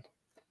often.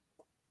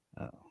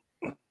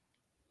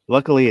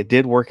 Luckily, it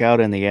did work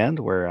out in the end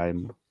where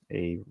I'm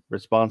a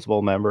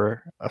responsible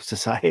member of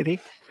society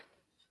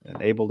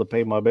and able to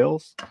pay my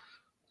bills.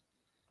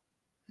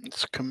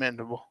 It's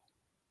commendable.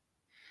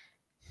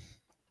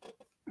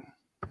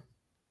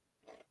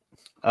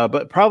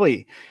 But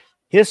probably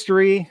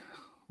history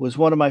was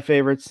one of my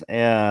favorites,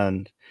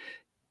 and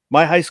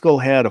my high school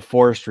had a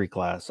forestry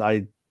class.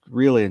 I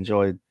really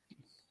enjoyed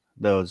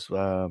those.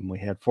 We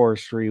had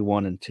forestry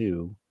 1 and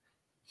 2,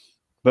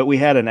 but we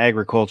had an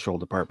agricultural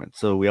department,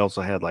 so we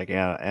also had like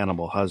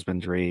animal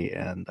husbandry,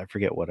 and I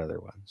forget what other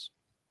ones.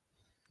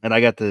 And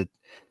I got the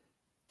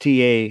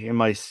TA in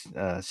my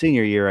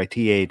senior year. I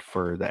TA'd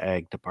for the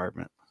ag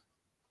department,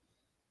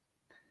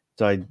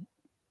 so I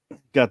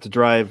got to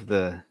drive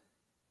the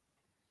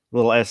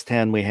little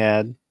S10 we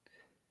had,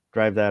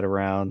 drive that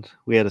around.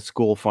 We had a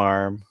school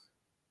farm,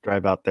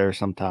 drive out there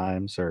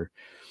sometimes, or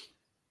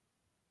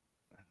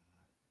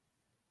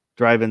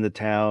drive into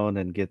town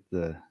and get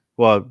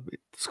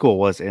school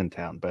was in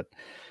town, but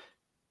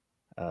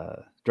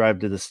drive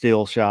to the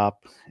steel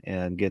shop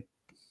and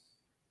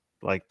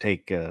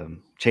take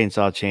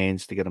chainsaw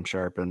chains to get them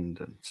sharpened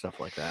and stuff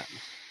like that.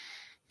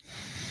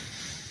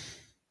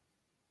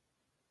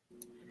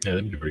 Yeah,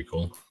 that'd be pretty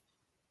cool.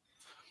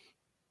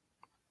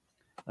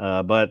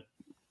 But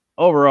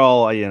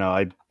overall,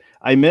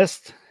 I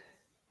missed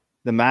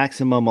the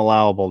maximum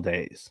allowable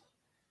days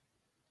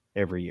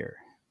every year.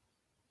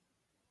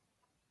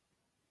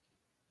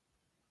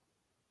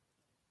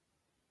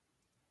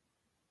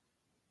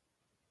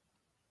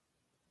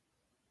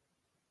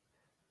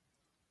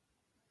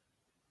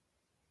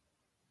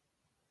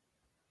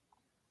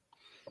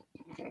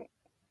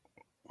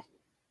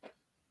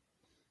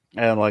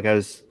 And like I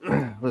was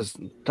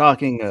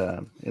talking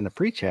in the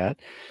pre-chat,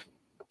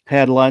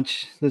 had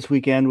lunch this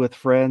weekend with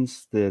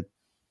friends. The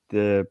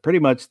pretty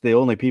much the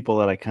only people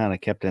that I kind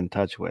of kept in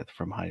touch with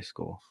from high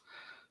school.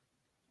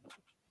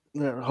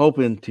 They're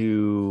hoping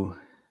to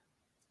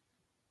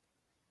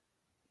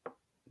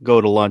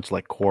go to lunch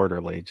like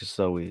quarterly, just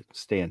so we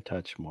stay in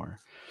touch more.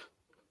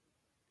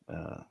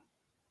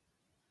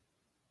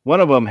 One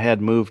of them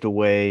had moved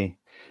away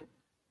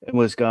and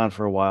was gone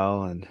for a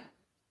while, and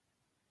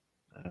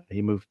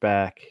he moved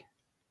back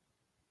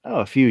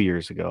a few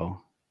years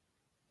ago,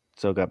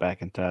 so got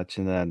back in touch.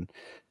 And then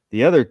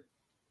the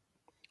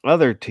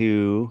other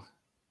two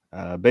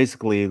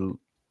basically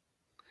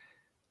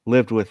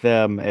lived with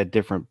them at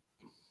different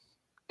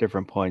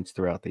points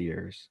throughout the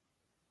years.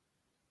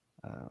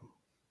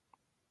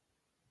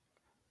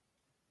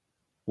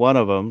 One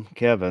of them,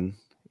 Kevin,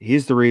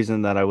 he's the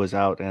reason that I was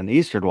out in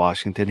Eastern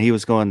Washington. He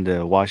was going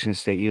to Washington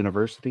State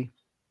University,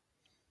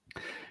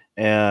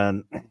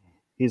 and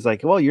he's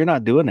like, well, you're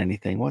not doing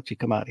anything. Why don't you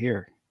come out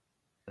here?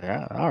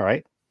 Yeah, all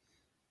right.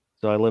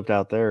 So I lived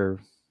out there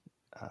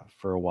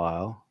for a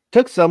while.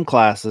 Took some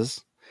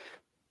classes.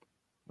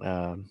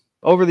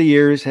 Over the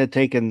years, had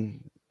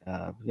taken,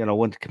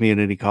 went to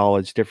community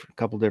college,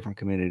 couple different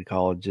community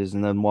colleges.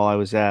 And then while I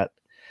was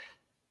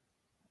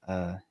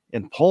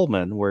in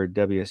Pullman, where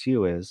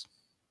WSU is,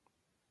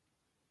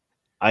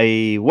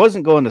 I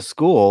wasn't going to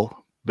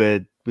school,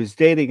 but was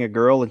dating a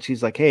girl, and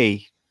she's like,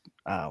 hey,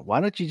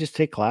 why don't you just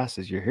take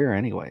classes? You're here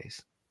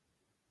anyways.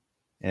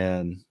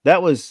 And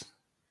that was,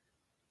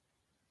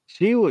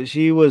 she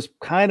was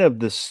kind of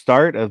the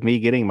start of me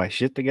getting my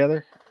shit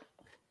together,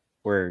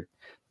 where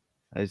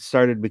I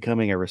started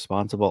becoming a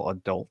responsible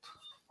adult.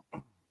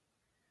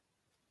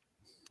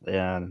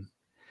 And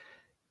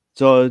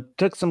so I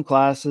took some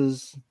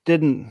classes,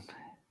 didn't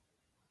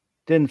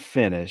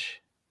finish,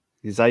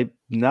 because I'm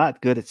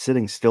not good at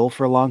sitting still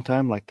for a long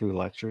time, like through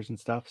lectures and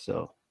stuff.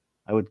 So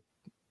I would,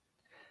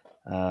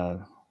 a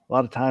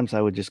lot of times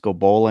I would just go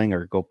bowling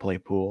or go play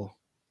pool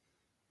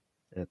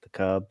at the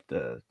Cub,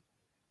 the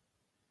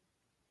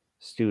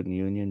student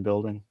union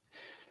building.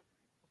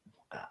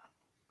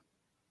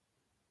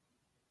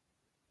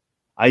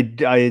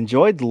 I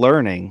enjoyed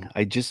learning.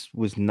 I just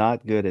was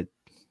not good at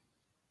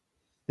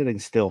sitting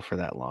still for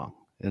that long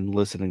and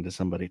listening to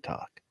somebody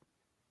talk.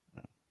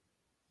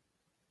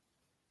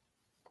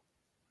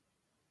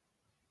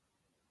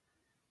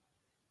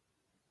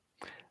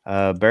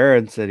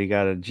 Barron said he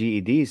got a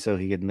GED so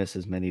he could miss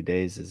as many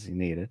days as he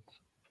needed.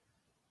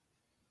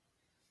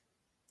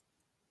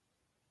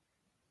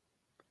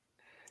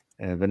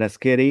 And Vanessa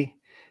Kitty,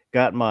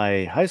 got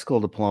my high school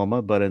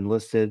diploma, but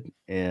enlisted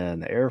in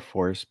the Air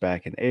Force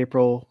back in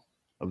April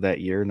of that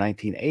year,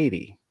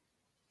 1980.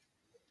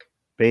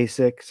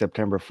 Basic,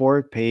 September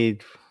 4th,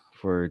 paid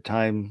for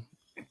time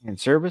in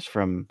service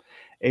from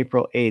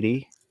April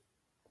 80,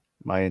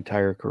 my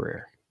entire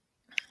career.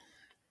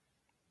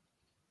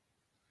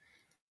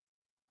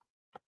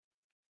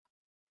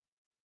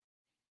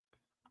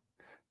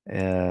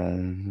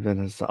 And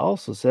Vanessa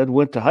also said,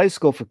 went to high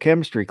school for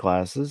chemistry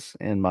classes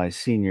in my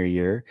senior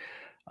year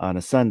on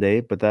a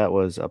Sunday, but that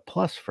was a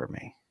plus for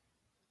me.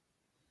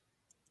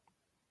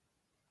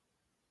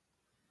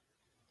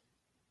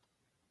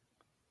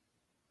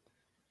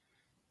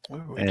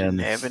 We didn't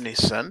have any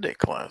Sunday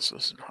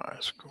classes in high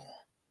school.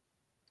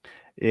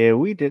 Yeah,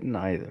 we didn't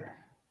either.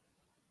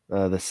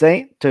 The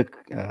Saint took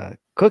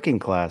cooking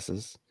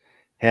classes,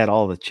 had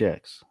all the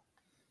chicks.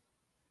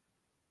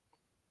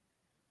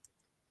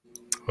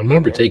 I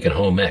remember taking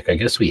home ec. I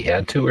guess we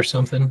had to or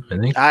something. I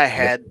think I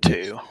had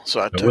to,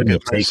 so I took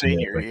it my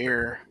senior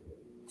year.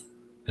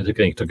 I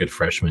think it took it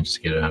freshman just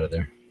to get it out of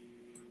there.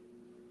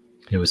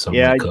 It was something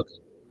Yeah, like cooking.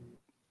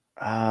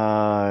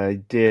 I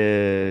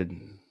did.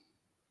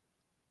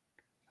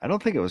 I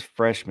don't think it was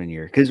freshman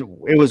year because it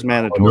was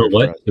mandatory.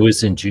 For us. It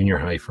was in junior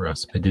high for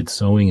us. I did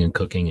sewing and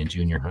cooking in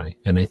junior high,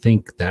 and I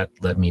think that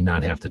let me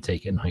not have to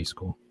take it in high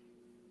school.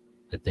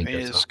 I think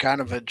it's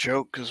kind of a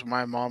joke because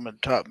my mom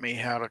had taught me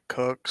how to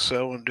cook,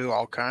 sew, and do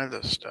all kinds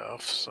of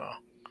stuff. So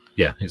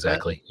yeah,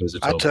 exactly. It was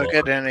I took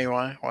it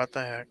anyway. What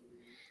the heck?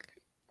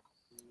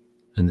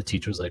 And the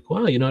teacher was like,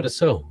 "Wow, you know how to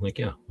sew?" I'm like,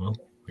 yeah, well,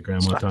 my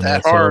grandma taught me how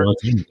to sew a long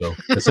time ago.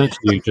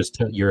 Essentially,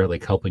 you're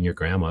like helping your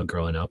grandma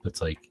growing up.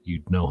 It's like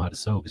you know how to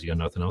sew because you got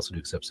nothing else to do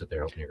except sit there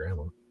helping your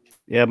grandma.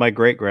 Yeah, my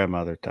great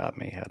grandmother taught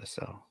me how to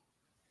sew.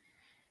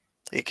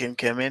 It can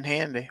come in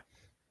handy.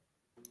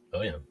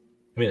 Oh yeah,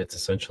 I mean it's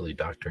essentially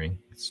doctoring,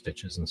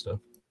 stitches and stuff.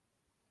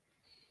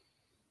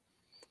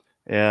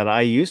 And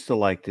I used to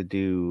like to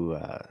do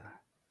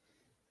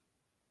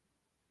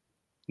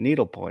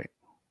needlepoint.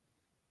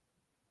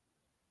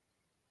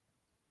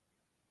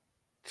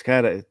 It's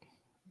kind of,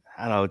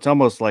 I don't know, it's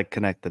almost like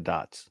connect the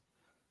dots.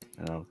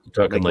 You know, you're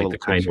talking like the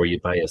kind where you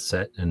buy a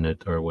set and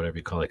it, or whatever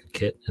you call like a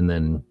kit, and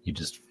then you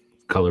just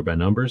color by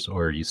numbers,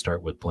 or you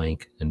start with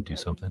blank and do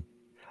something.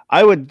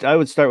 I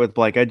would start with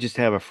blank. I'd just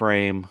have a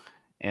frame,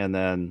 and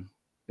then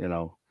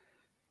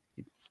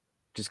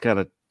just kind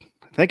of,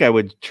 I think I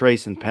would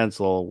trace and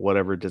pencil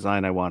whatever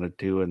design I wanted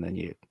to, and then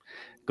you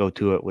go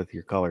to it with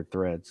your colored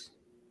threads.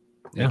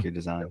 Make your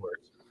design. That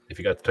works. If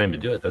you got the time to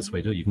do it, that's the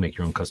way to do it. You can make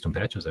your own custom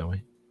patches that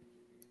way.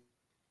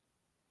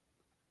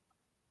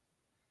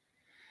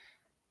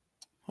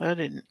 I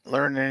didn't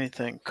learn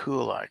anything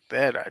cool like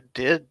that. I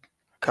did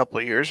a couple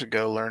of years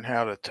ago learn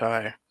how to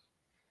tie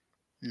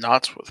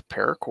knots with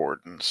paracord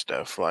and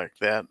stuff like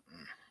that.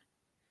 And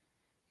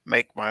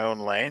make my own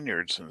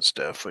lanyards and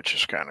stuff, which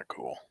is kind of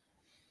cool.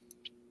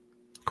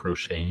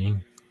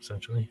 Crocheting,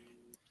 essentially?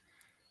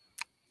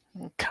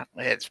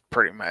 It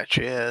pretty much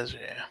is,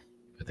 yeah.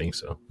 I think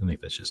so. I think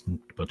that's just a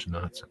bunch of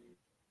knots.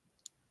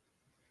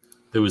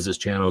 There was this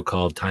channel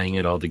called Tying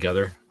It All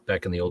Together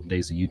back in the old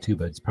days of YouTube.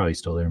 It's probably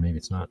still there. Maybe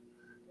it's not.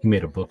 He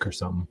made a book or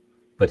something.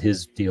 But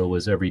his deal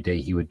was every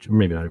day he would,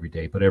 maybe not every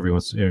day, but every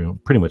once,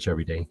 pretty much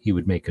every day, he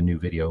would make a new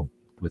video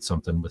with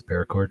something with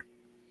paracord.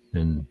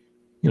 And,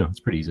 it's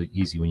pretty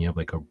easy when you have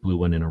like a blue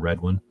one and a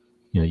red one.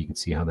 You can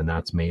see how the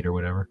knot's made or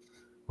whatever.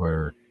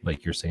 Or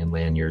like you're saying,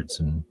 lanyards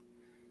and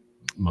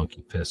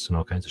monkey fists and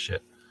all kinds of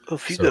shit. Well,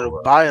 if you go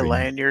to buy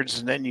lanyards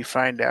and then you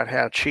find out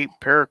how cheap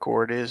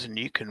paracord is and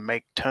you can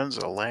make tons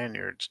of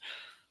lanyards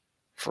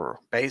for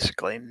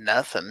basically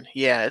nothing,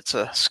 yeah, it's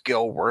a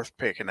skill worth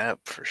picking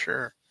up for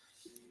sure.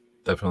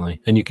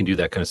 Definitely. And you can do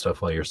that kind of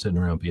stuff while you're sitting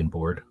around being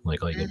bored.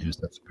 Like all you got to do is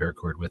have some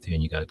paracord with you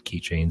and you got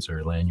keychains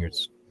or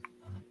lanyards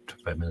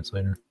 5 minutes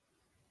later.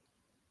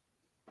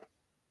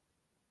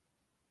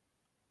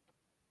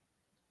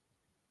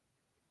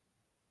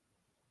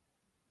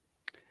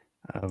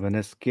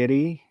 Vanessa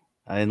Kitty,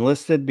 I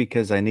enlisted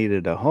because I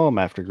needed a home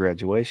after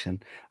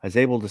graduation. I was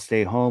able to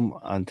stay home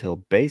until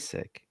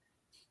basic.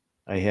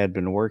 I had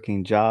been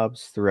working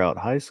jobs throughout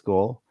high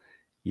school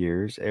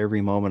years,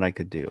 every moment I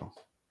could do.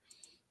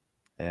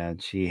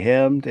 And she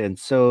hemmed and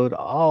sewed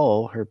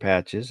all her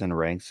patches and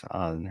ranks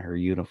on her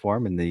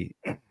uniform in the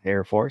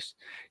Air Force.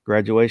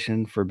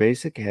 Graduation for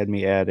basic had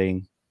me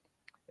adding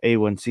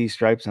A1C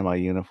stripes on my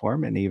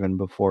uniform, and even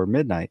before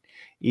midnight,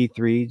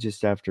 E3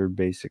 just after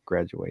basic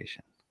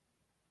graduation.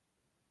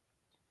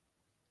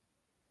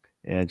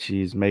 And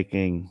she's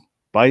making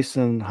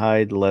bison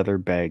hide leather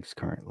bags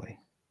currently.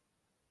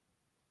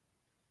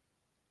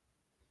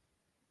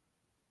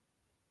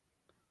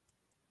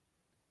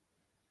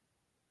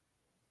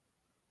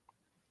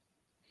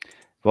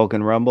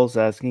 Vulcan Rumbles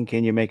asking,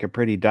 can you make a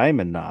pretty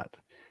diamond knot?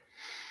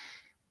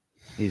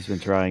 He's been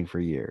trying for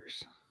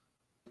years.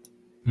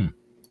 I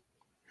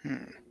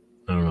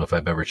don't know if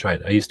I've ever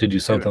tried. I used to do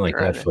something like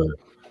that for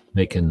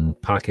making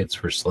pockets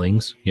for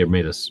slings. You ever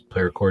made a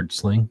paracord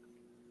sling?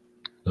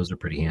 Those are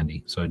pretty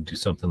handy. So I'd do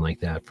something like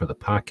that for the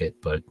pocket,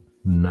 but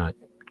not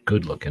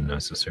good looking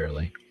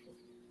necessarily.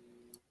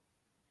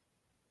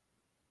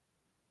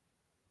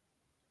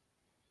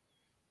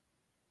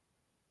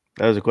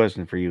 That was a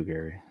question for you,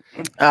 Gary.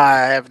 I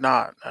have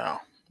not, no.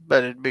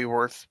 But it'd be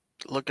worth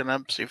looking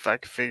up, see if I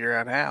can figure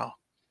out how.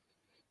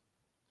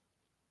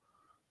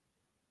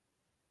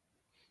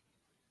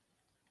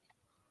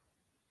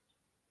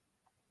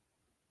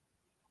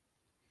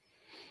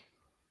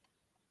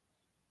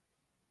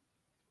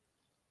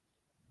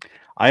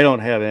 I don't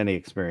have any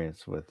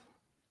experience with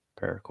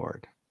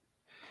paracord.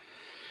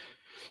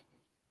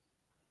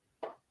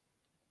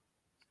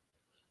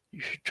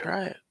 You should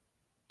try it.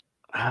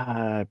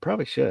 I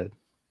probably should.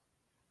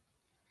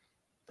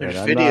 There's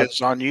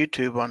videos on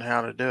YouTube on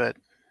how to do it.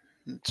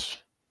 It's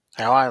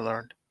how I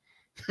learned.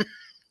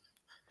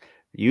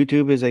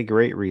 YouTube is a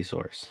great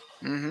resource.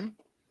 Mm-hmm.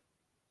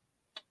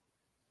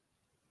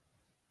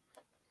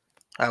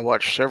 I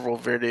watched several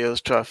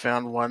videos till I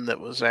found one that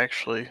was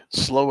actually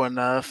slow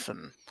enough,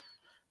 and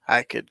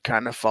I could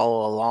kind of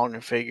follow along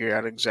and figure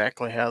out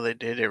exactly how they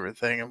did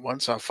everything. And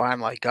once I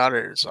finally got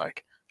it, it's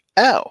like,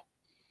 oh,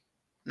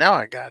 now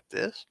I got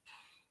this.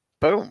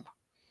 Boom.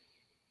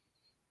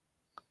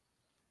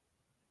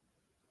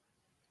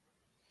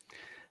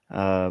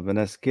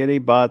 Vanessa Kitty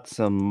bought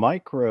some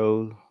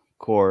micro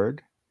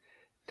cord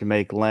to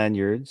make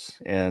lanyards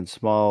and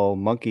small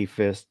monkey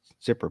fist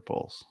zipper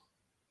pulls.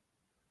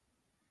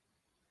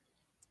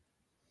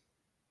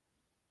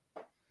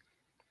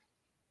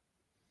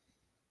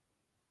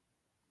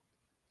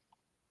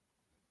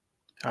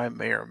 I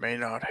may or may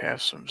not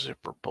have some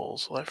zipper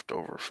pulls left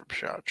over from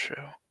SHOT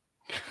Show.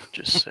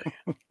 Just saying.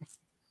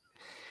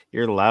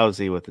 You're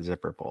lousy with the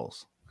zipper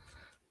pulls.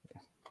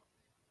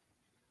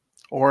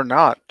 Or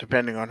not,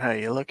 depending on how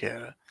you look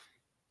at it.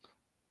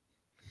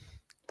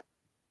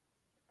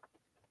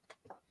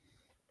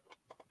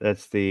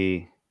 That's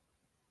the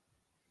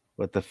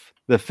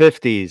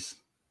 50s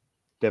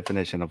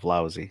definition of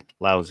lousy.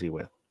 Lousy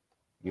with.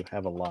 You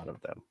have a lot of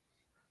them.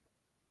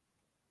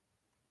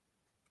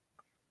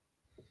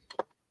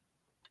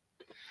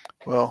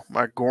 Well,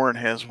 my Gorn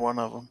has one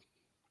of them.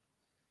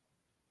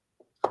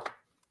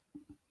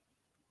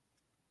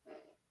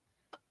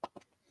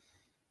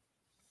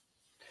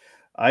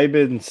 I've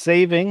been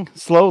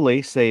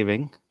slowly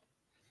saving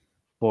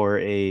for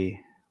a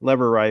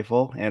lever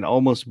rifle and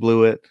almost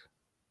blew it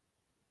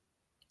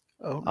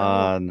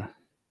on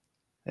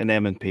an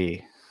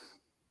M&P.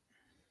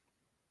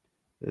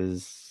 The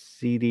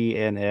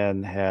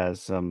CDNN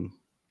has some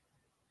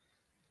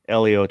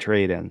LEO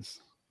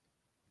trade-ins.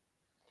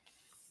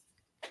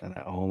 And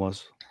I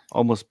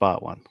almost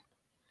bought one.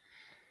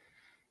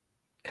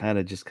 Kind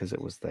of just because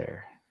it was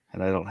there.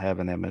 And I don't have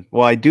an M&P.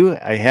 Well, I do.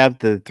 I have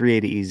the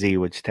 380EZ,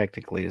 which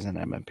technically is an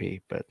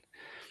M&P, but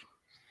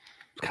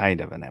kind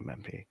of an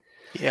M&P.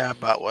 Yeah, I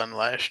bought one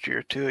last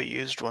year too. A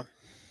used one.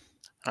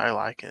 I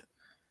like it.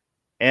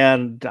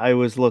 And I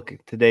was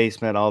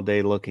spent all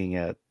day looking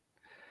at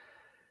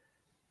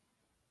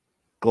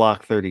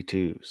Glock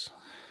 32s.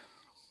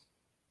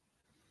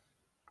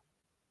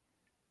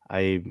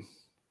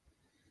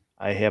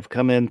 I have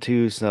come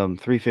into some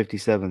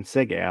 357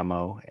 SIG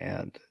ammo,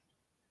 and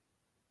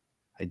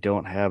I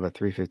don't have a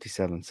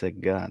 357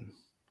 SIG gun.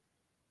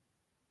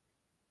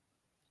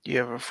 Do you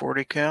have a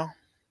 40 cal?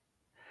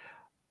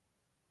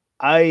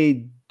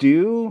 I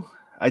do.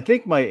 I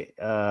think my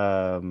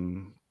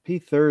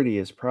P30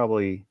 is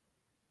probably.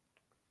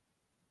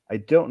 I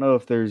don't know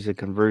if there's a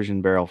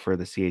conversion barrel for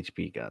the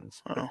CHP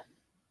guns. Oh.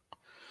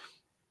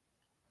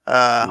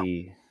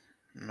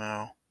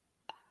 No.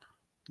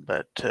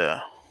 But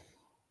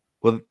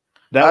well,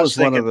 that was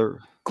one of the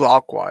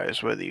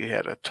Glock-wise, whether you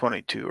had a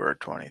 22 or a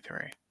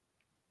 23.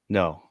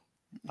 No,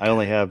 I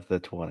only have the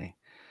 20.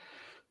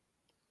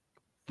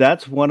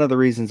 That's one of the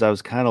reasons I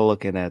was kind of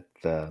looking at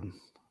the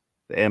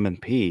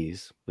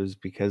M&Ps was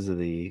because of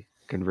the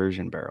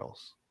conversion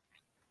barrels.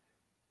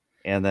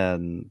 And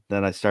then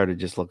I started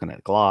just looking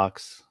at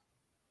Glocks.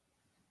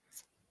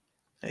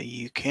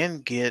 You can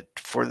get,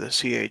 for the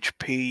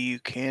CHP, you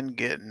can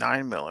get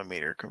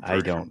 9mm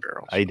conversion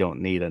barrels. I don't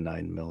need a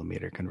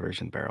 9mm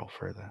conversion barrel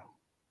for that.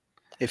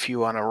 If you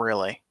want to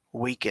really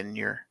weaken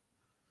your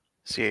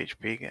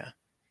CHP gun.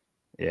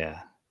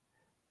 Yeah.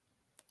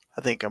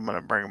 I think I'm going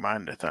to bring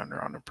mine to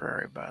Thunder on the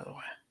Prairie, by the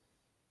way.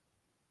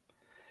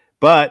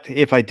 But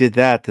if I did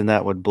that, then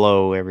that would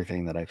blow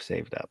everything that I've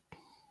saved up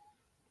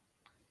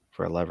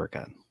for a lever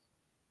gun,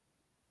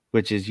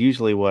 which is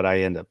usually what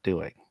I end up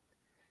doing.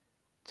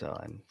 So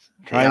I'm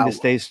trying to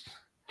stay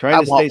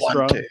strong.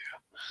 Too.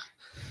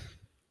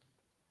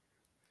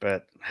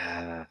 But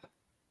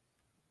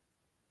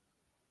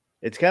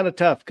it's kind of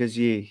tough because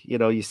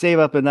you save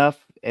up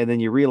enough and then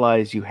you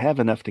realize you have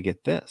enough to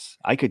get this.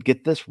 I could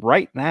get this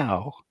right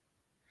now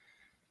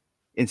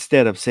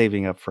instead of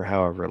saving up for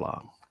however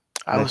long.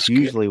 That's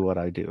usually what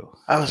I do.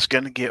 I was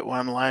going to get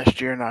one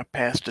last year and I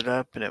passed it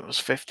up and it was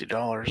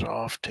 $50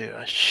 off too.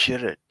 I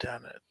should have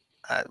done it.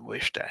 I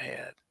wished I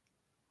had.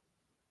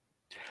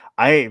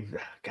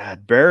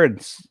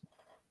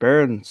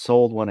 Barron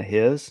sold one of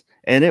his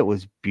and it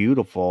was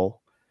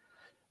beautiful.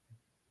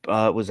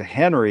 It was a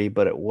Henry,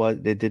 but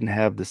it didn't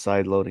have the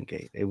side loading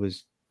gate. It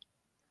was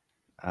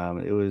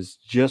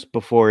just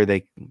before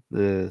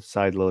the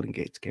side loading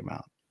gates came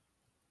out,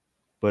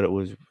 but it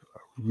was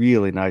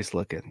really nice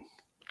looking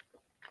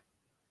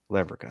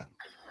lever gun.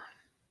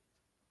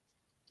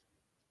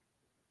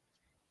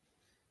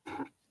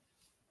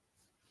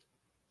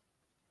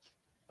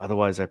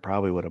 Otherwise, I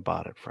probably would have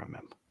bought it from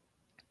him.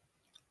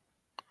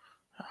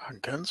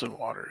 Guns and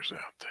Waters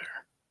out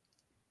there.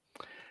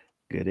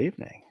 Good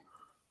evening.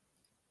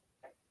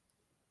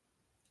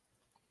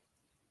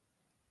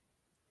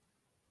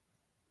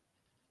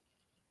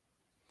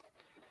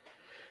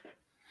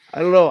 I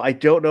don't know. I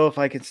don't know if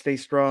I can stay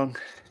strong.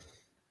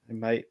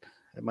 I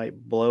might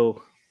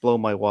blow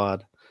my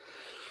wad.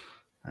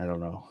 I don't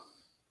know.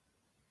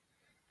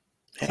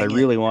 I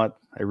really want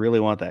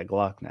that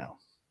Glock now.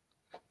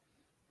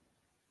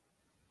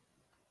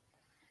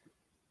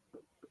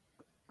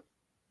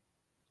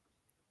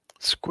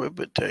 Squib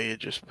would tell you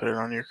just put it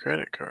on your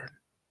credit card.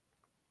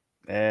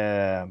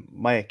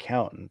 My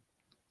accountant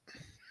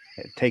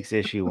takes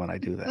issue when I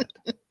do that.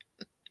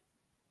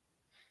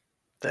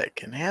 That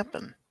can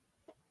happen.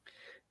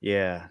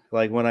 Yeah,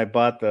 like when I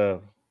bought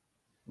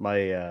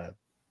my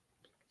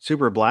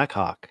Super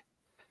Blackhawk.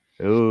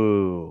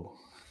 Ooh,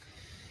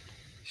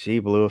 she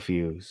blew a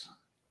fuse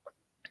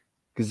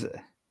because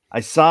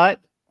I saw it,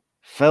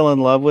 fell in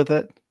love with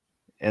it,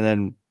 and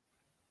then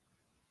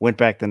went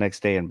back the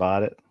next day and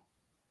bought it.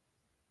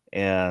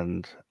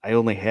 And I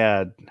only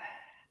had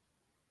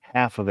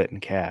half of it in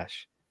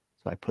cash,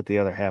 so I put the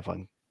other half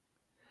on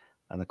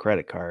the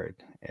credit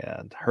card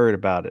and heard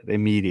about it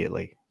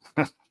immediately.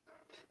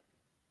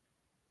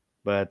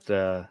 But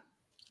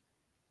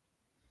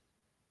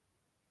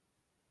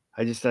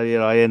I just,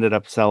 I ended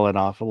up selling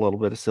off a little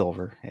bit of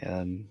silver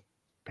and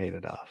paid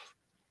it off.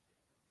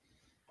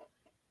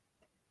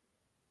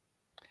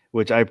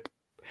 Which I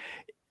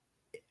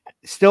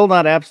still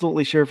not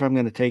absolutely sure if I'm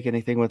going to take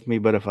anything with me,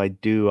 but if I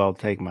do, I'll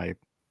take my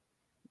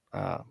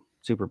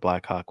Super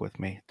Blackhawk with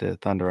me to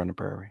Thunder on the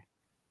Prairie.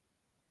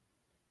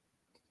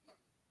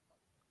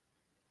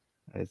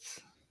 It's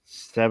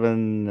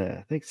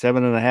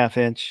 7.5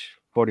 inch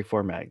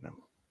 44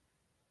 Magnum.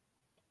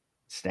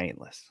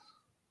 Stainless.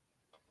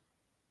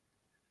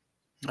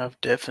 I've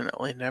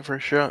definitely never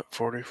shot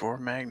 44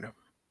 Magnum.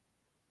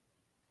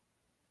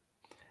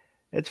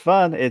 It's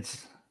fun.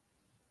 It's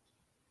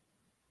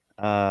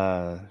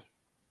the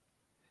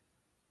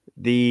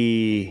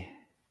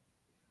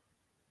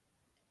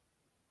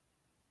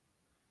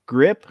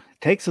grip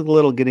takes a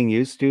little getting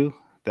used to,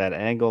 that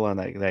angle on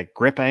that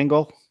grip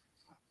angle.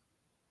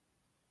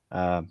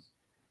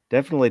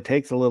 Definitely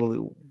takes a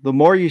little. The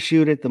more you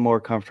shoot it, the more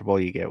comfortable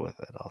you get with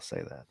it. I'll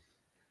say that.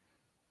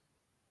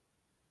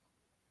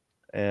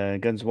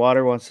 And Guns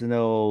Water wants to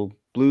know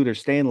blued or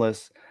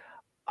stainless.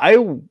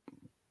 It'll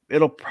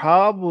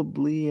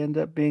probably end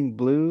up being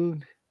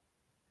blued,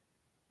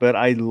 but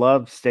I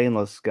love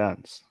stainless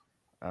guns.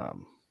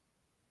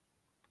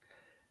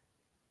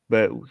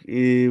 But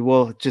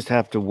we'll just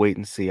have to wait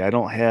and see. I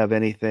don't have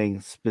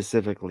anything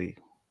specifically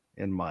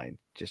in mind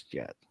just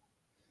yet.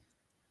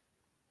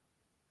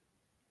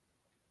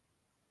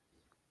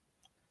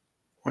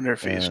 Wonder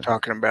if he's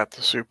talking about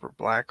the Super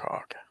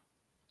Blackhawk.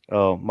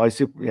 Oh, my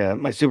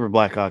Super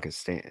Blackhawk is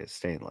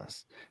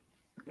stainless.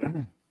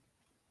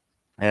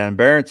 And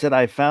Barron said,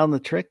 I found the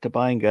trick to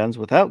buying guns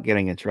without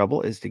getting in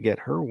trouble is to get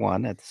her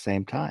one at the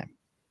same time.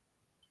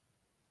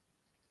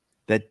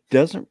 That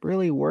doesn't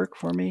really work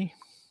for me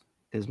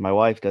because my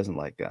wife doesn't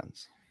like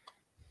guns.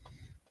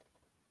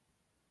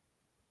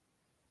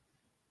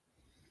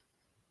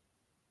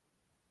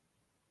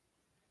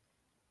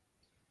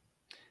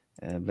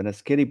 And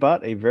Vanessa Kitty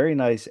bought a very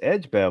nice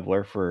edge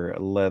beveler for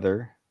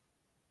leather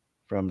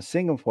from a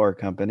Singapore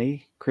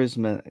company,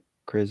 Crimson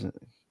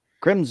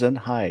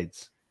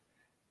Hides.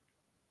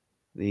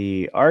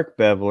 The arc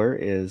beveler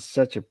is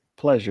such a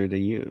pleasure to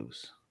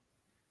use.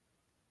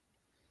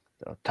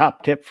 So,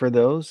 top tip for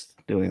those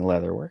doing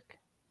leather work.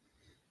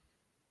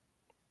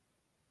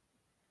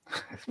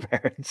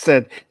 Barrett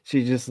said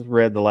she just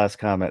read the last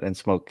comment and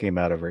smoke came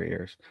out of her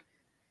ears.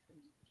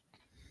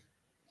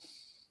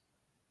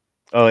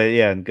 Oh,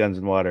 yeah, and Guns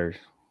and Water.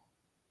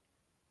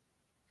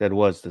 That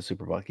was the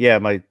Super Bowl. Yeah,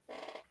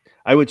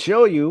 I would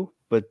show you,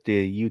 but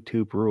the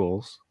YouTube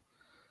rules.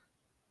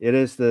 It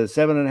is the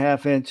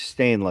 7.5 inch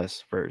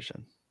stainless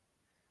version.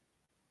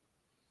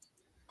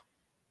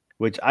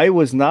 Which I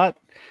was not.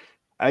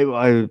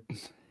 When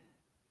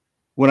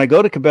I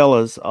go to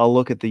Cabela's, I'll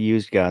look at the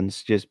used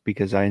guns just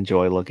because I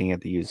enjoy looking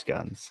at the used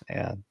guns.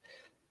 And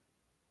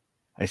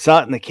I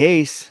saw it in the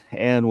case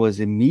and was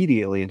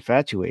immediately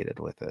infatuated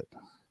with it.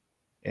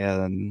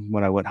 And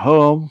when I went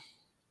home,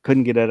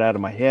 couldn't get it out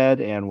of my head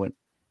and went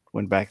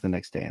back the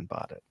next day and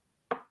bought it.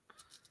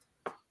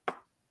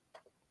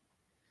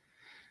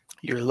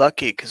 You're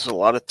lucky because a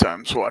lot of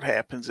times what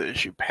happens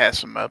is you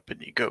pass them up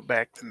and you go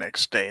back the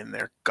next day and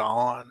they're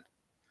gone.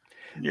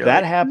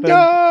 That happened.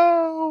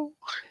 No!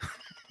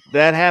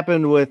 That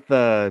happened with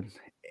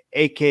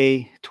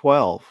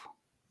AK-12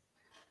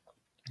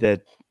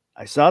 that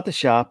I saw at the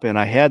shop, and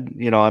I had,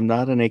 I'm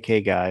not an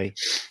AK guy,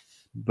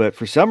 but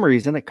for some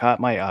reason it caught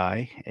my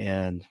eye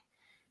and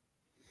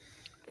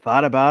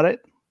thought about it.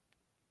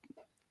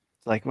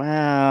 It's like, well,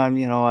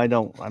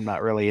 I'm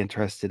not really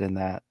interested in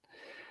that.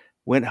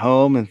 Went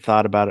home and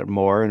thought about it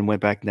more and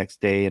went back next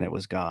day and it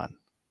was gone.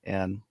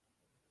 And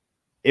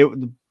it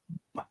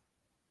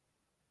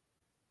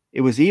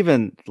was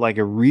even like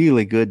a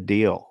really good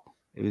deal.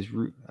 It was,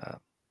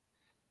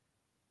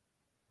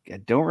 I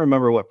don't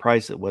remember what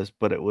price it was,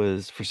 but it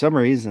was, for some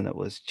reason, it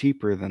was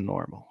cheaper than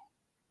normal.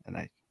 And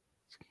I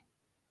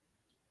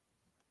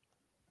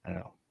don't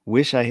know,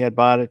 wish I had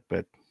bought it,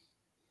 but,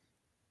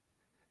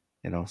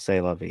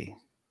 c'est la vie.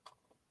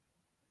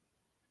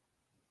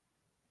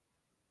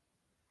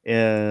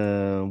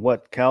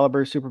 What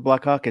caliber Super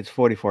Blackhawk? It's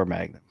 44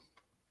 Magnum.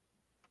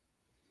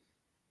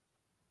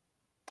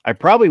 I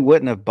probably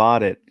wouldn't have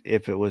bought it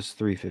if it was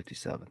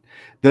 357.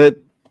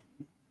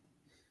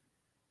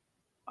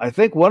 I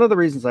think one of the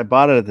reasons I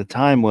bought it at the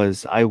time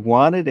was I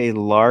wanted a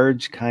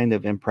large kind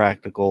of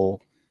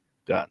impractical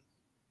gun.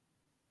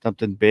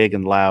 Something big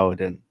and loud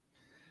and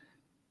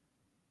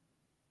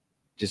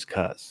just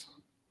cuz.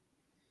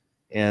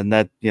 And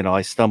that,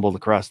 I stumbled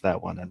across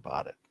that one and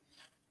bought it.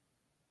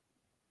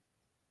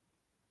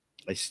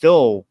 I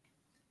still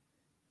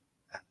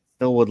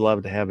would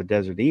love to have a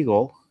Desert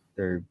Eagle.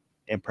 They're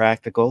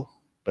impractical,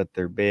 but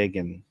they're big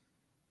and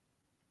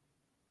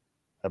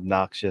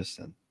obnoxious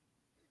and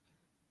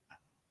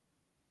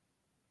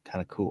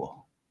kind of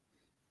cool.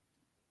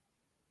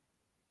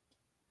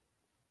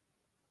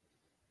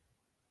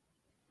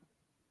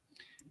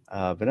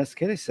 Vanessa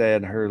Kitty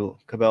said her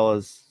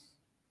Cabela's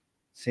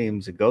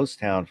seems a ghost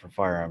town for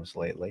firearms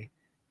lately.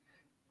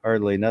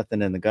 Hardly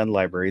nothing in the gun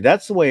library.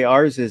 That's the way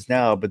ours is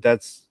now, but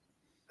that's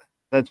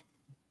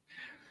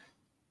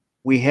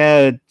we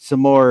had some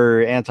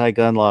more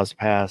anti-gun laws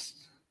passed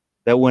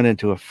that went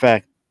into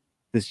effect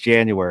this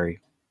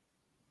January.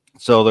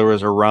 So there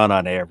was a run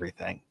on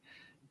everything.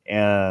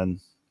 And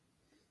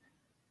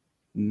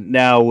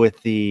now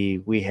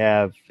we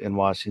have in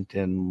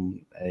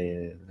Washington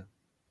a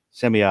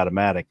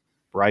semi-automatic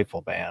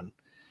rifle ban.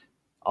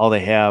 All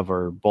they have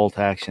are bolt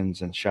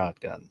actions and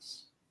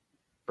shotguns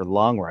for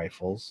long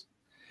rifles.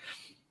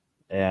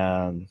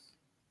 And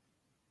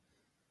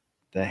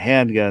the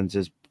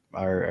handguns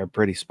are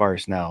pretty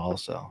sparse now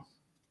also.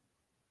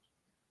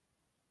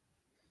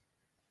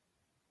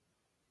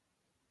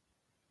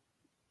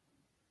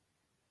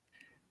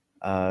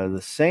 The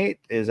Saint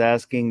is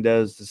asking,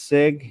 does the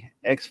SIG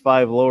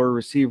X5 lower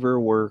receiver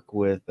work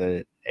with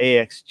an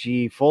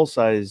AXG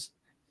full-size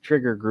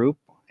trigger group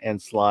and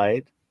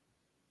slide?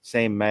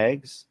 Same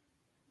mags?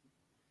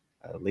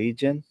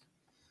 Legion?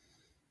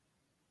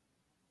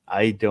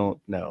 I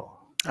don't know.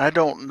 I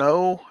don't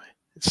know.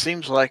 It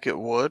seems like it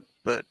would,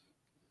 but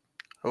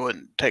I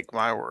wouldn't take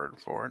my word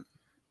for it.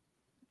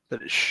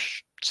 But it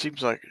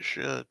seems like it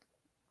should.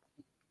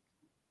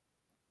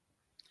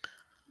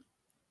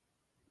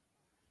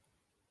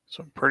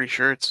 So I'm pretty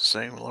sure it's the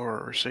same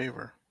lower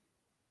receiver.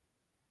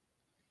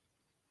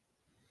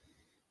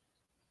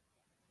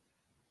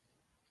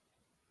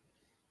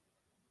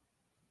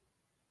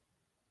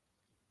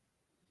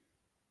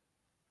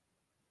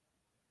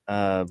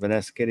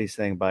 Vanessa Kitty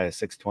saying buy a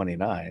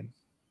 629.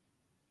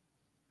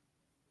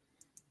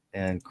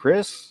 And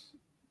Chris,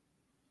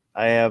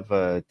 I have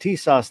a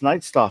T-Sauce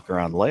Night Stalker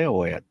on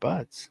layaway at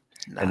Butts.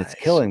 Nice. And it's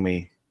killing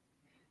me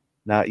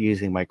not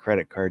using my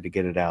credit card to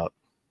get it out.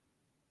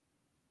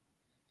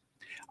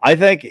 I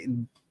think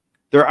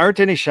there aren't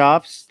any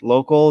shops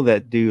local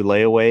that do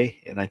layaway,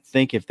 and I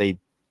think if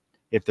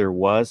there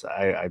was,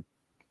 I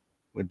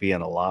would be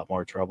in a lot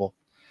more trouble.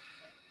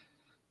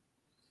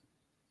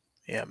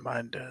 Yeah,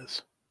 mine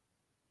does.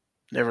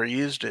 Never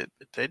used it,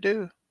 but they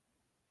do.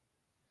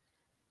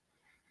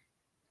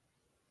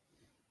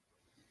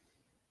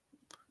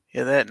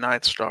 Yeah, that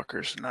Night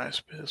Stalker's a nice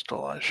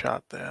pistol. I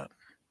shot that.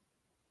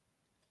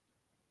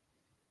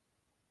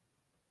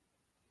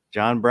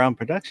 John Brown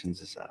Productions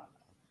is out.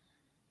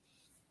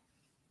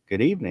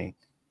 Good evening.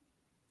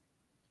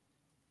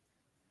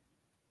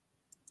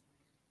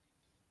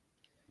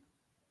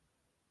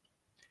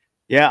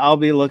 Yeah, I'll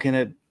be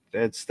looking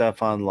at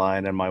stuff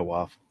online, and my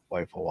wife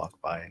will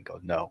walk by and go,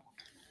 no.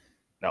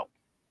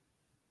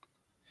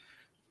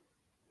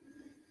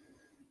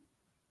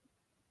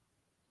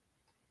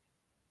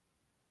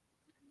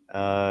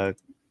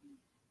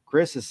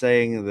 Chris is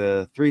saying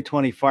the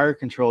 320 fire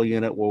control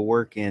unit will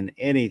work in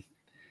any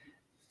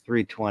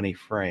 320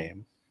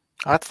 frame.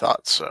 I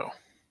thought so.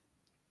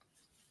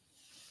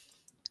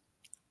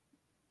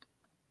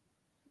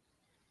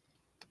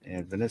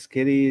 And Vanessa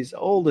Kitty's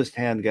oldest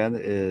handgun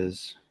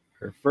is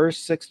her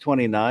first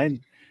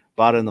 629,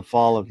 bought in the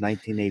fall of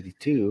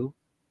 1982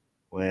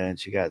 when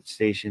she got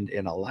stationed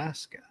in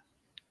Alaska.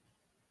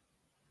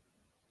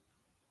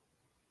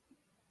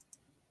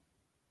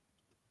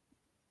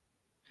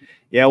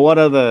 Yeah, one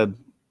of the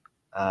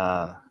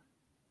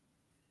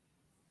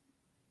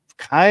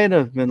kind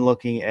of been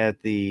looking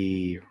at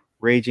the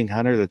Raging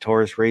Hunter, the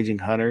Taurus Raging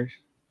Hunter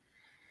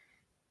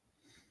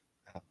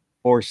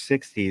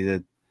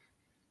 460,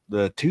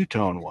 the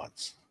two-tone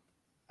ones.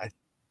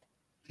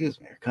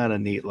 Excuse me, are kind of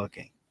neat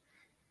looking.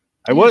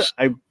 I want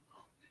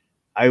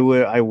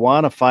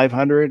a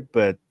 500,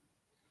 but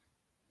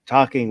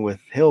talking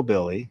with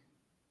Hillbilly,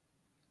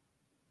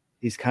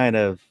 he's kind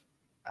of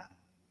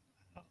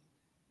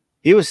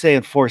he was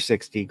saying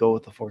 460, go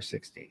with the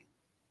 460.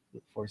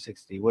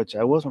 460, which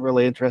I wasn't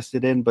really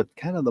interested in, but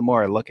kind of the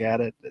more I look at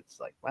it, it's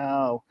like,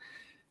 wow,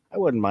 I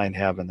wouldn't mind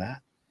having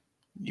that.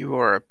 You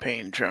are a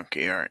pain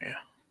junkie, aren't you?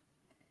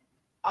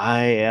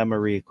 I am a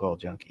recoil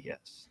junkie,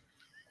 yes.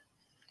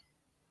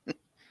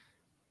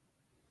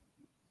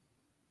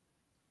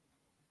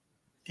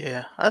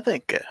 Yeah, I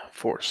think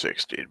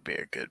 460 would be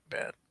a good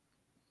bet.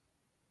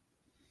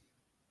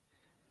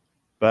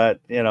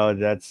 But,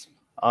 that's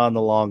on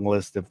the long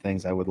list of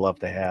things I would love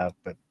to have,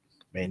 but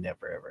may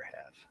never, ever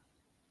have.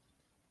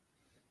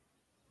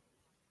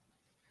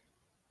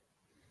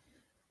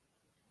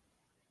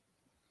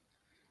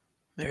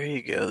 There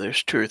you go.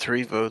 There's 2 or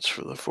 3 votes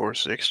for the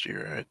 460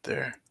 right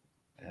there.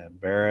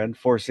 And Baron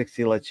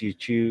 460 lets you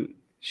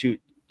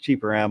shoot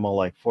cheaper ammo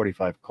like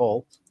 45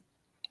 Colt.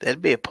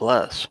 That'd be a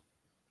plus.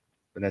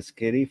 Vanessa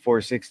Kitty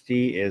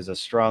 460 is a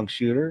strong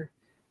shooter,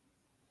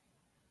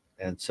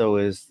 and so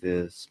is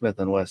the Smith &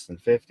 Wesson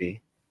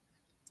 50.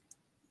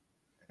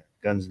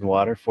 Guns and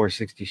Water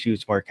 460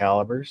 shoots more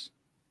calibers.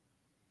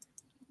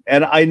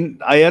 And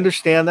I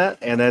understand that,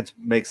 and that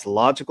makes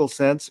logical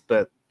sense,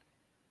 but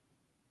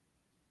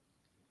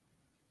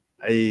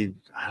I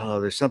don't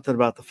know. There's something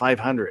about the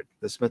 500,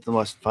 the Smith &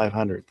 Wesson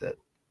 500 that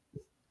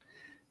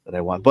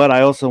I want. But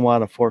I also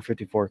want a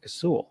 454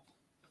 Casull,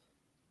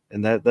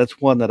 and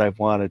that's one that I've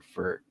wanted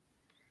for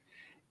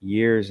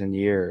years and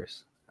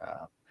years.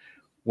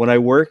 When I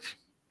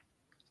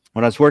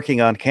was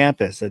working on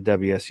campus at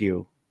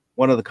WSU,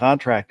 one of the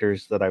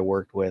contractors that I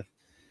worked with,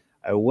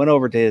 I went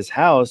over to his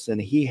house,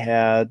 and he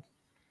had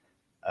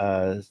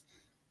a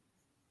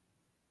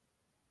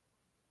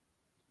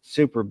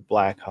Super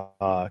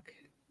Blackhawk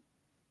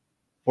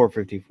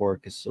 454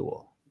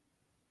 Casull.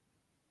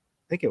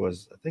 I think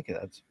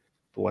that's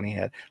the one he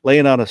had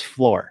laying on his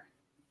floor,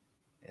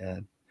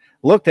 and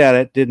looked at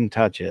it, didn't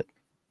touch it,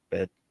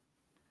 but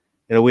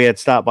we had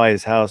stopped by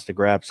his house to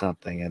grab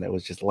something, and it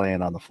was just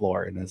laying on the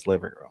floor in his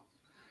living room.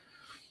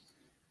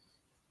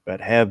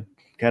 But have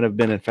kind of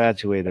been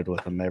infatuated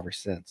with him ever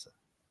since.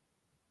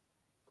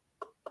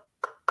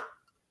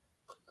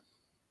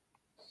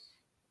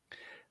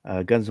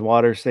 Guns and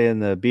Water saying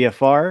the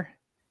BFR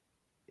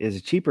is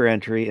a cheaper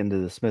entry into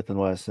the Smith &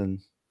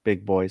 Wesson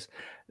big boys.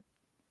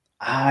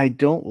 I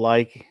don't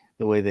like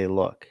the way they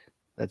look.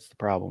 That's the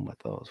problem with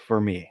those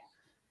for me.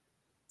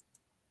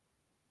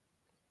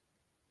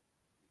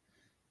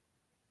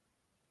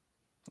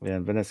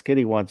 And Vanessa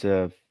Kitty wants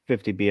a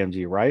 50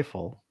 BMG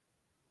rifle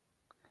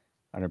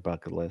on her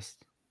bucket list.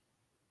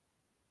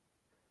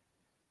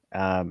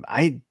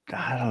 I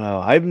don't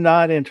know. I'm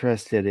not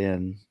interested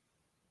in.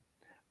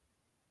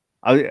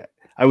 I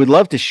would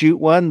love to shoot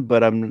one,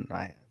 but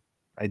I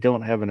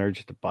don't have an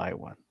urge to buy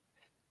one.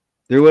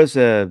 There was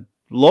a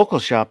local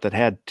shop that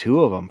had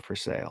 2 of them for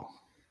sale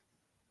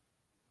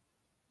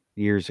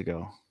years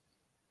ago,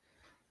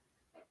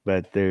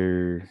 but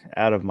they're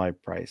out of my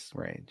price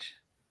range.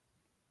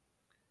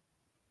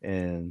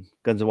 And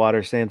Guns and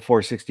Water saying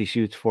 460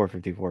 shoots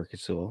 454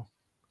 Casull.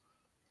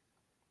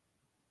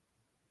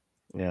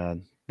 Yeah,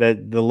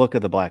 the look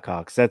of the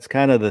Blackhawks. That's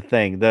kind of the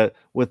thing. I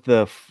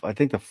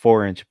think the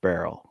 4-inch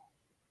barrel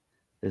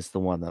is the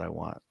one that I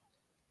want.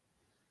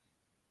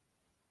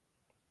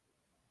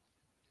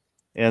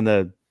 And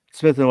the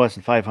Smith &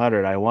 Wesson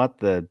 500, I want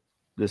the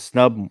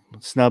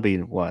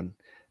snubby one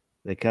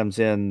that comes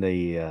in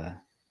the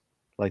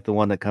like the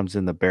one that comes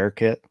in the bear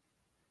kit,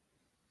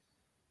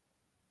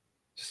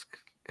 just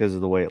because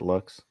of the way it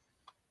looks.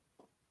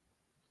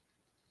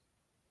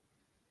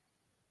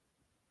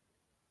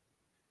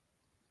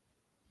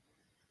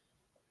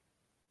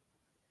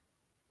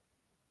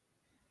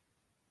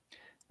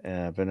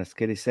 Vanessa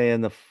Kitty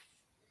saying the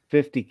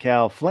 50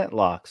 cal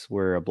flintlocks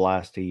were a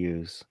blast to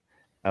use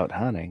out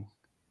hunting.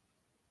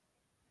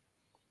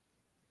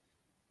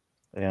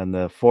 And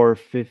the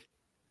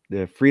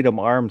Freedom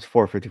Arms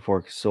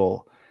 454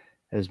 Casull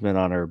has been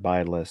on our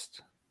buy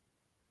list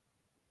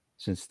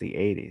since the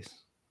 80s.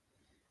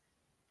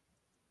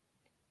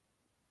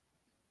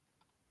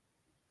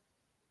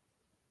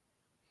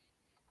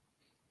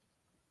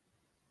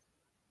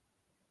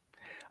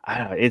 I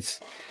don't know, it's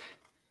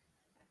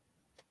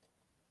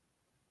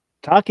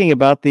talking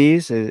about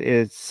these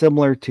it's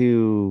similar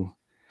to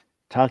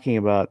talking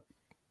about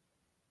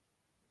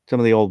some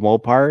of the old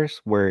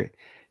Mopars where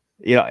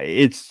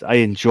I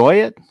enjoy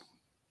it,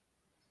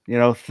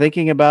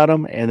 thinking about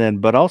them,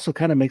 but also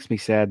kind of makes me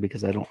sad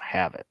because I don't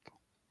have it.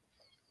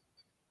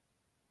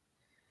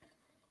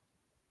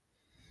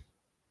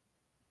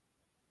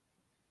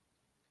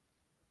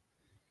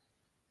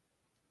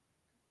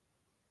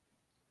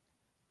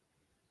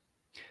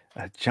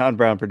 John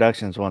Brown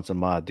Productions wants a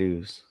Ma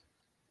Deuce.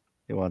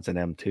 He wants an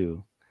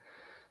M2.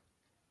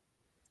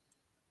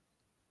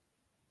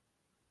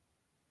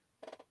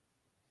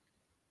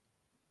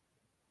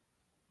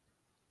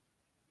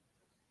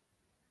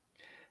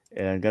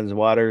 And Guns and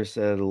Water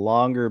said a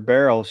longer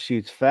barrel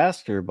shoots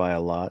faster by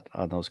a lot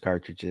on those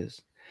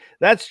cartridges.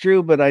 That's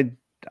true, but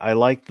I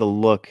like the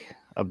look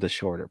of the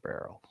shorter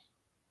barrel.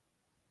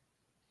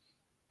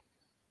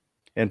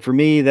 And for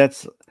me,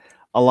 that's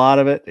a lot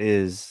of it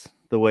is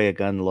the way a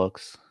gun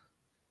looks.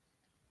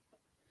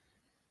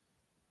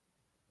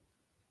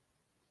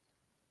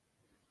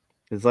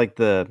 It's like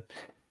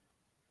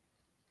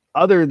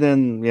other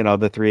than,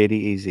 the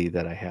 380 EZ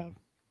that I have.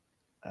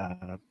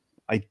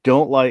 I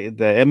don't like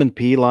the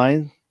M&P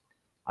line.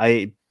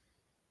 They're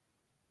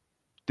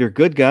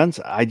good guns.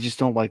 I just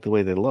don't like the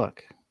way they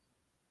look.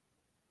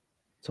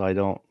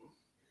 So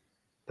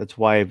that's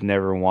why I've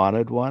never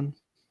wanted one.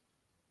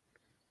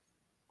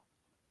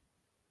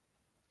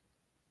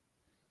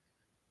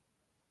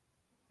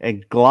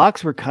 And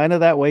Glocks were kind of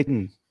that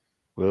way.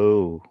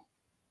 Whoa.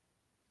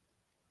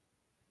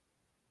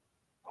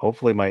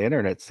 hopefully my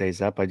internet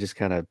stays up. I just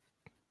kind of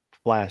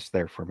flashed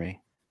there for me.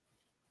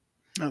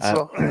 That's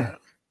all right.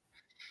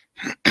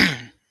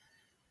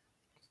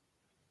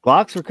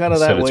 Glocks were kind of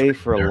that way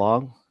for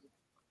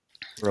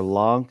a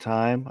long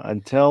time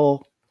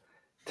until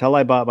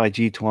I bought my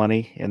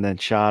G20 and then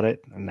shot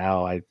it, and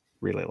now I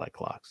really like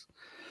Glocks.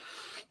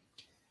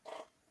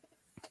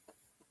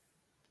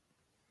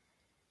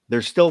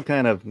 They're still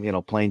kind of,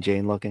 plain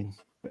Jane looking.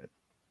 But...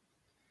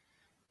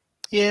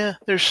 yeah,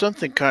 there's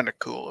something kind of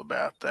cool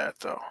about that,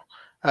 though.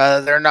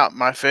 They're not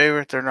my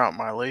favorite. They're not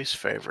my least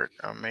favorite.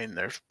 I mean,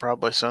 there's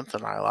probably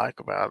something I like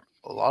about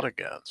a lot of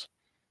guns.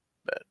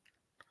 But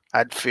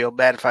I'd feel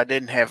bad if I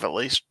didn't have at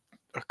least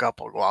a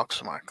couple of Glocks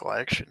in my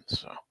collection.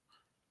 So,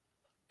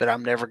 but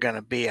I'm never going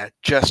to be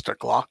just a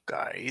Glock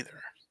guy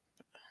either.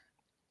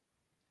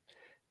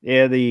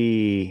 Yeah,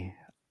 the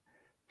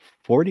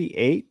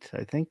 48,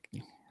 I think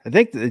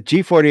the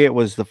G48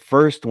 was the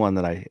first one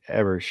that I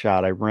ever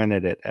shot. I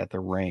rented it at the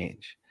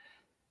range,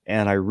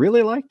 and I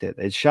really liked it.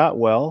 It shot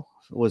well,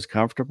 it was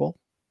comfortable,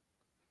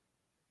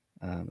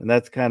 and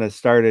that's kind of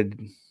started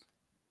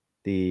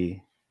the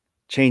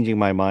changing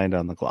my mind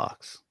on the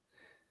Glocks.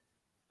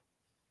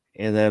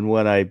 And then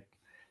when I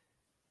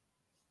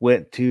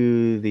went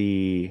to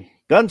the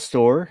gun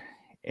store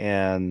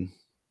and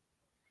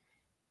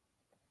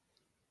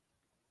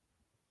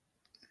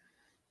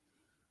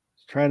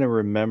trying to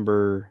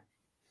remember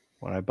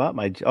when I bought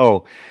my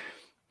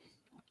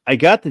I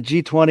got the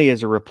G20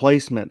 as a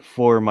replacement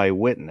for my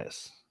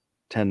Witness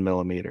 10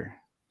 millimeter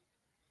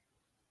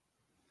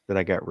that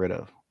I got rid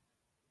of.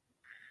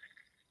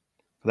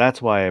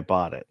 That's why I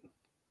bought it,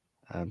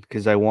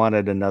 because I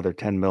wanted another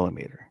 10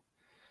 millimeter,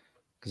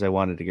 because I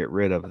wanted to get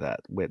rid of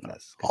that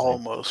Witness.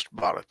 Almost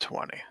bought a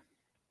 20.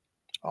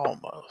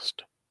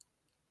 Almost.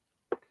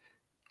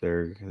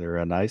 They're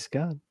a nice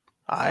gun.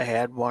 I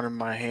had one in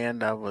my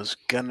hand. I was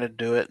gonna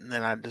do it, and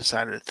then I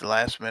decided at the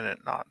last minute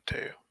not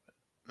to.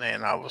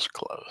 Man, I was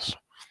close.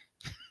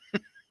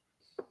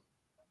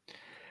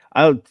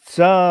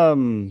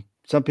 Some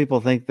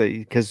people think that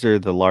because they're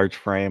the large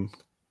frame,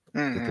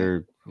 that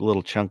they're a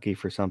little chunky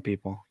for some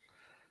people.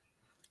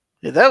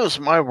 Yeah, that was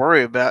my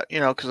worry about,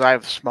 because I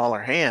have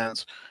smaller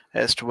hands,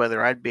 as to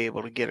whether I'd be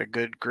able to get a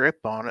good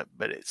grip on it.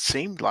 But it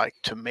seemed like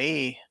to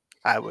me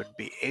I would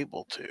be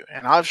able to.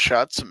 And I've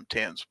shot some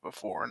 10s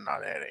before and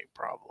not had any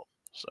problem.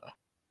 So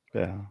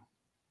yeah,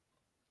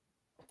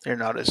 they're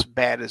not as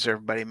bad as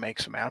everybody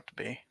makes them out to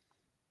be.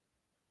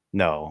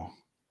 No.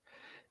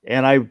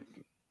 And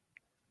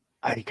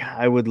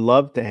I would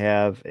love to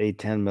have a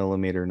 10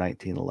 millimeter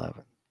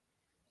 1911.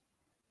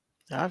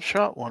 I've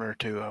shot one or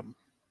two of them.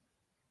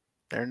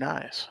 They're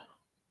nice.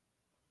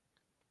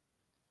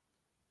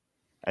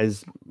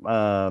 As the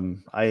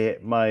one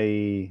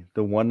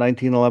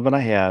 1911 I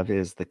have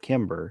is the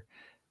Kimber.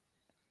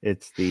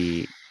 It's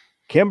the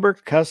Kimber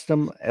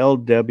Custom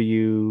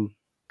LW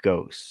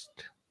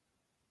Ghost.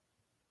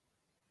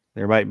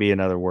 There might be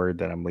another word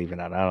that I'm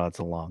leaving out. I don't know, it's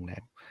a long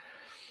name.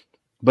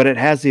 But it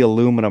has the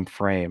aluminum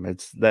frame.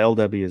 The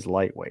LW is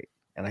lightweight.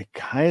 And I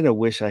kind of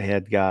wish I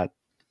had got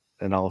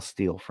an all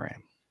steel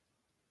frame.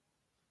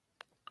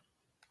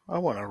 I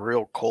want a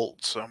real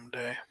Colt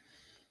someday.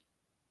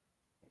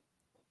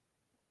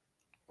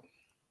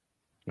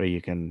 Well,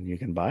 you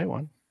can buy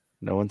one.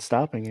 No one's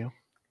stopping you.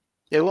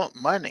 They want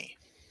money.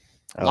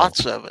 Oh.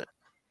 Lots of it.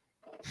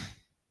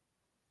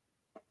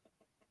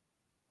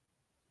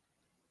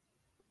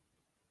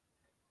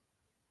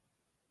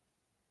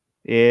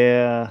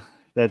 Yeah,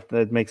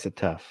 that makes it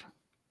tough.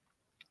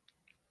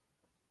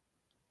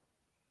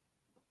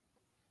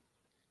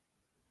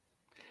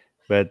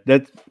 But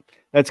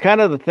that's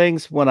kind of the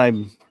things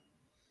when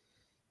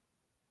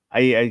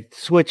I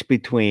switch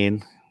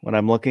between when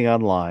I'm looking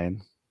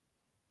online.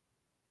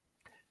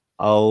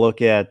 I'll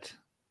look at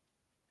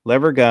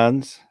lever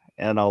guns,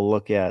 and I'll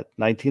look at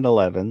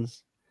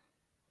 1911s,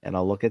 and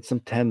I'll look at some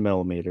 10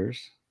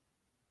 millimeters.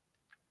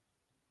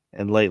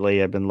 And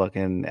lately I've been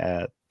looking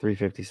at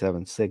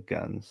 357 SIG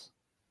guns,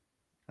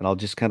 and I'll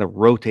just kind of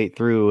rotate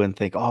through and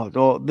think,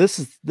 oh, this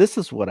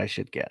is what I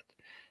should get.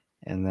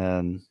 And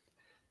then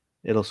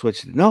it'll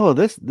switch to, no,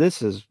 this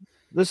is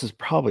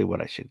probably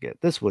what I should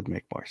get. This would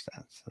make more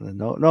sense. And then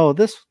no,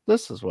 this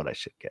is what I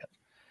should get.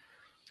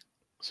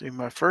 See,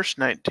 my first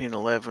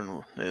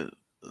 1911 is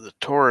the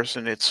Taurus,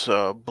 and it's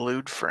a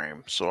blued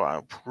frame, so I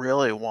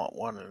really want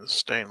one in a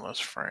stainless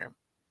frame.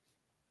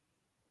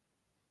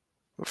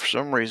 But for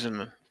some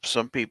reason,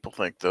 some people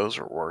think those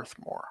are worth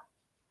more.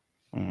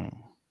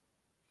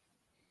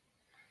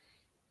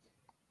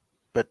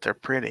 But they're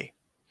pretty.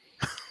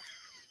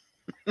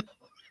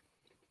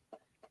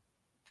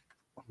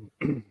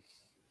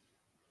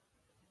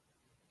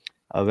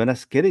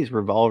 Venice Kitty's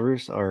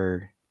revolvers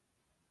are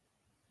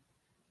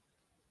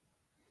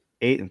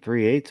 8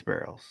 3/8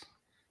 barrels.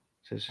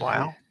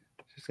 Wow.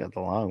 She's got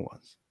the long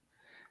ones.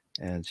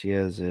 And she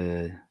has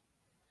a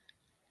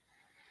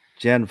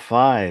Gen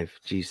 5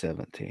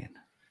 G17.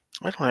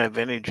 I don't have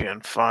any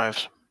Gen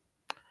 5s.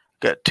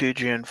 Got 2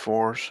 Gen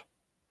 4s.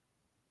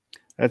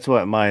 That's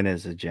what mine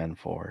is, a Gen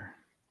 4.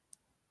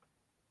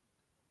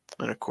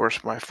 And of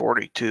course, my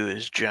 42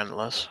 is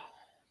genless.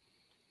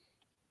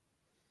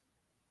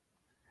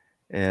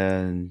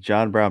 And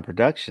John Brown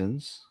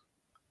Productions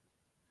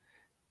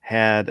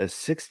had a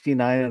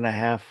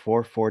 69.5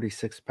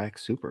 446 pack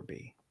Super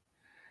B.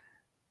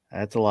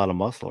 That's a lot of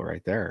muscle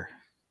right there.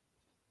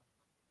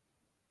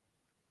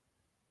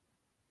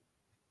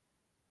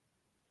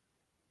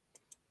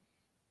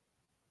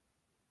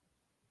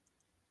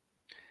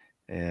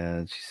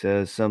 And she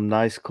says some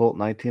nice Colt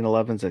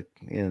 1911s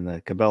in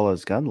the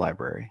Cabela's gun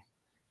library.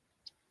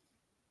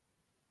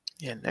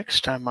 Yeah,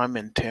 next time I'm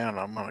in town,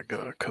 I'm going to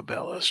go to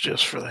Cabela's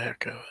just for the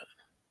heck of it.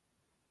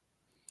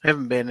 I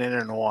haven't been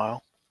in a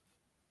while.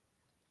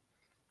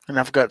 And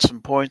I've got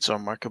some points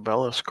on my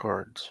Cabela's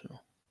card. So.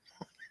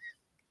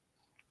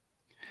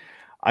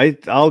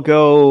 I'll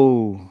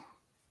go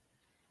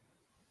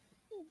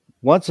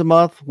once a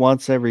month,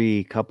 once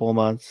every couple of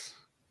months.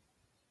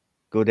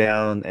 Go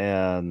down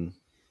and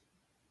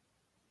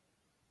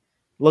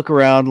look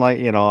around. Like,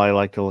 you know, I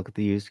like to look at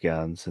the used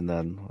guns, and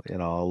then, you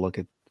know, I'll look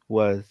at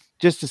what,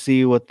 just to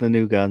see what the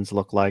new guns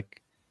look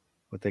like,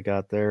 what they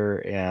got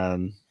there,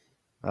 and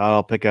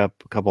I'll pick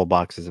up a couple of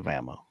boxes of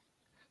ammo.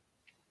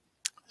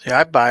 See,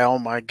 I buy all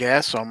my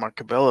gas on my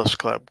Cabela's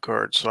club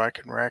card so I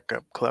can rack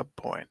up club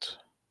points.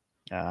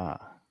 I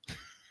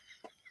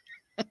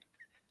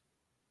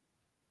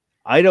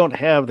don't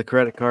have the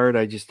credit card.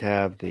 I just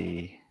have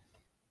the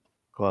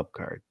club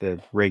card, the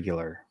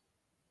regular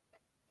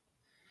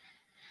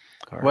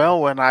card.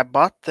 Well, when I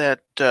bought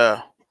that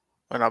Taurus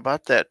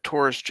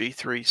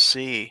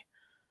G3C,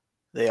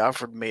 they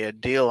offered me a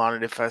deal on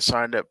it. If I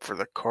signed up for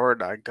the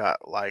card, I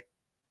got like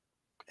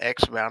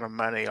X amount of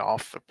money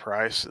off the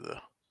price of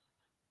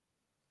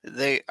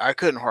I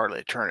couldn't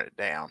hardly turn it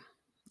down,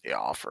 the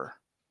offer.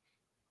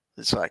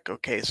 It's like,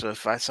 okay, so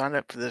if I sign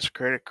up for this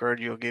credit card,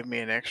 you'll give me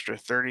an extra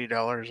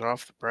 $30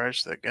 off the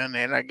price of the gun,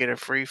 and I get a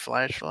free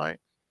flashlight.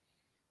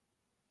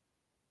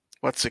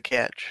 What's the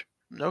catch?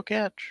 No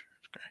catch.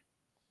 Okay.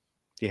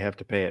 You have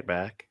to pay it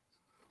back.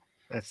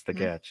 That's the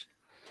catch.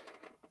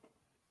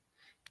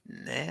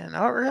 Nah,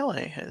 not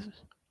really.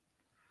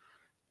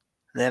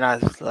 Then I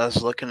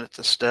was looking at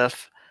the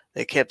stuff.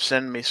 They kept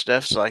sending me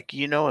stuff. It's like,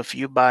 you know, if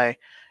you buy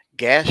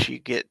gas, you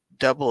get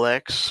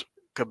XX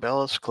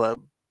Cabela's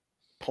Club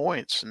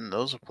points, and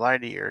those apply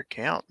to your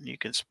account, and you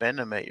can spend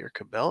them at your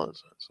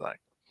Cabela's. It's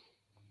like,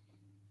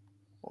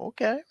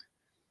 okay.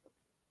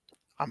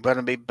 I'm going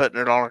to be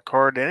putting it on a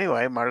card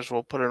anyway. Might as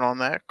well put it on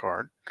that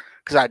card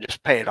because I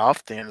just pay it off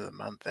at the end of the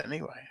month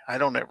anyway. I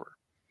don't ever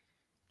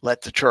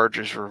let the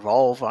charges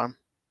revolve. I'm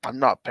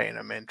not paying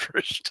them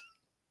interest.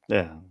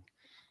 Yeah.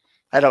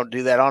 I don't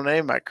do that on any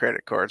of my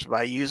credit cards, but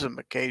I use them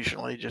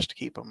occasionally just to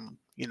keep them,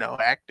 you know,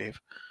 active.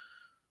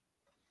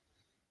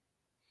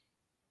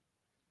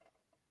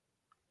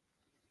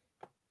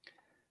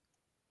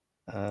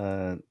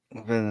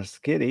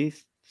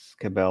 Venasquitty,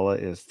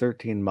 Cabela is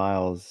 13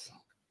 miles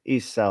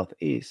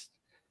east-southeast.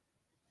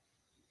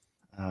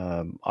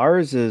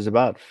 Ours is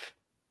about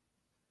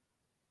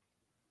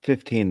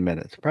 15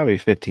 minutes, probably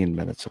 15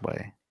 minutes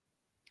away.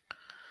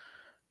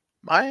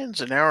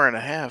 Mine's an hour and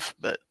a half,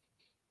 but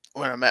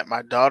when I'm at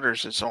my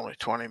daughter's, it's only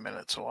 20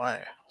 minutes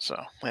away.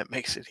 So that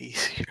makes it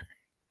easier.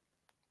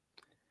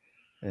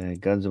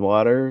 Guns and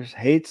Waters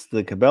hates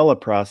the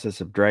Cabela process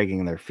of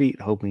dragging their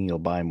feet, hoping you'll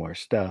buy more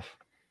stuff.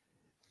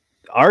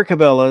 Our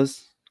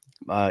Cabela's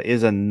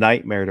is a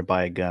nightmare to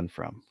buy a gun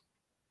from.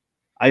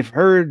 I've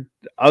heard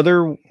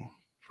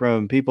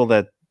from people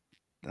that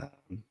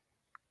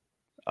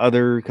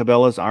other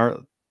Cabela's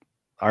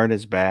aren't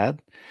as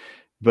bad,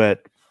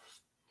 but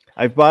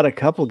I've bought a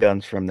couple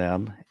guns from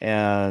them,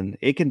 and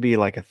it can be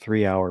like a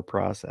 3-hour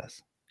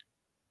process.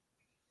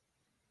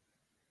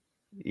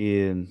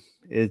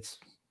 It's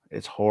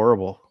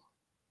horrible.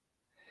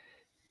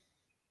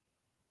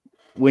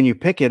 When you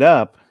pick it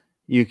up,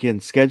 you can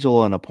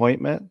schedule an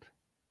appointment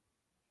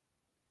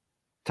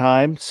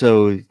time.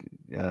 So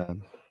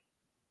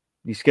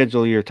you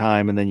schedule your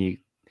time, and then you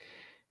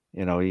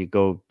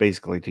go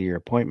basically to your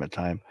appointment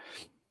time.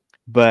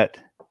 But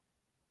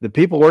the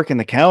people working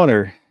the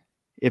counter,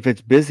 if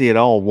it's busy at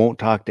all, won't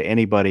talk to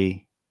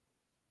anybody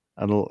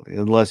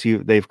unless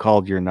they've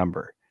called your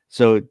number.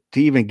 So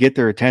to even get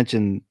their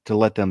attention to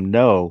let them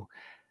know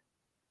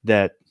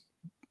that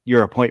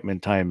your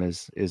appointment time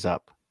is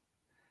up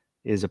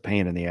is a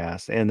pain in the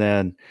ass. And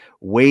then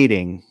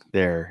waiting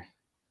there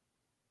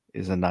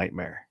is a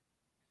nightmare.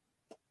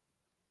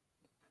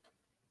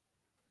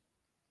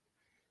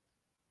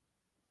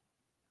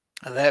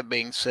 That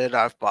being said,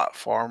 I've bought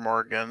far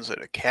more guns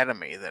at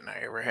Academy than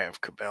I ever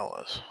have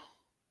Cabela's.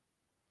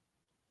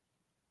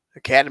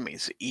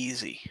 Academy's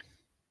easy.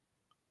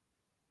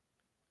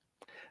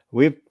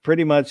 We've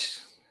pretty much,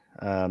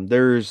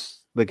 there's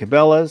the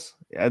Cabela's,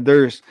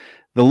 there's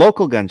the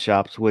local gun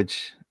shops,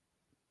 which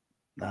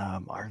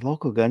our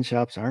local gun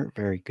shops aren't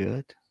very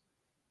good.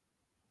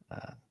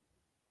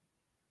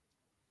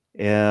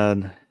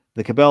 And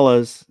the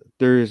Cabela's,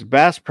 there's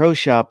Bass Pro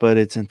Shop, but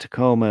it's in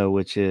Tacoma,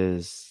 which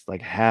is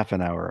like half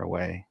an hour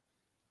away.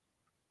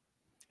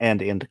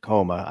 And in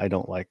Tacoma, I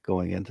don't like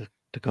going into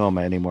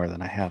Tacoma any more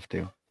than I have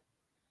to.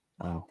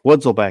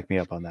 Woods will back me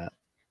up on that.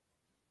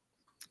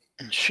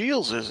 And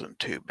Shields isn't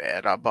too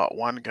bad. I bought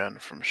one gun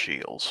from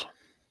Shields.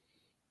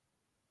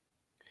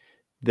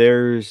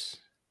 There's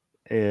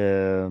it's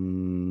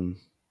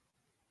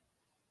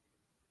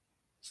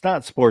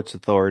not Sports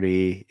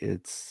Authority.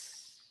 It's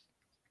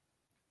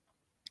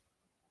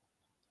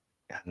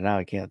now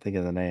I can't think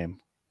of the name,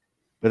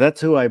 but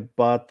that's who I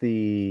bought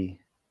my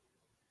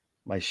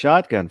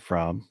shotgun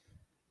from.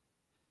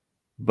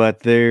 But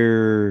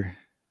they're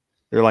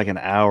like an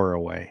hour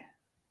away.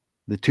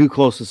 The two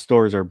closest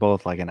stores are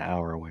both like an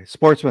hour away.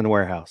 Sportsman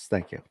Warehouse.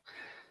 Thank you.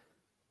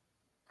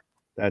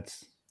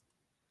 That's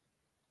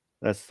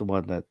the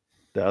one that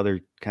the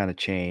other kind of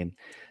chain.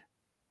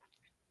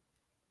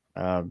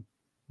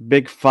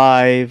 Big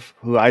Five,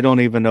 who I don't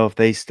even know if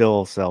they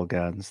still sell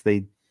guns.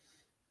 They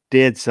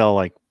did sell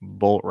like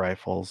bolt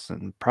rifles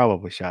and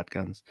probably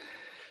shotguns.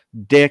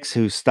 Dick's,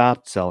 who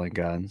stopped selling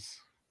guns.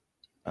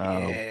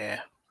 Yeah,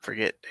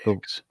 forget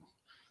Dick's.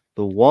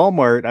 The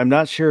Walmart, I'm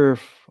not sure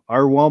if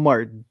our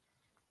Walmart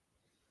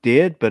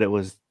did, but it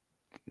was,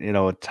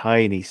 a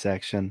tiny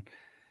section.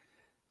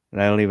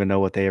 And I don't even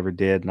know what they ever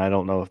did, and I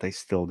don't know if they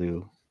still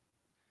do.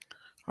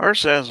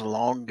 Ours has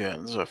long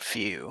guns, a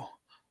few.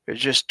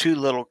 There's just two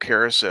little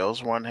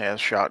carousels. One has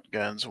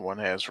shotguns, one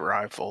has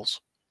rifles.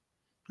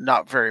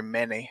 Not very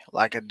many,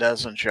 like a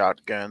dozen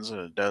shotguns and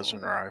a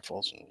dozen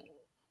rifles.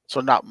 So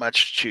not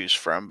much to choose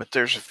from, but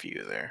there's a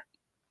few there.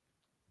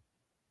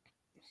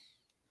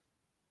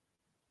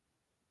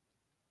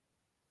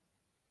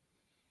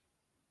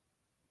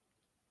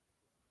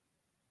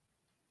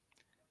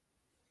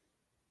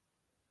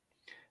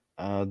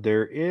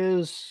 There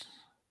is,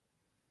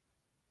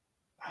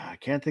 I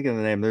can't think of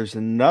the name. There's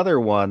another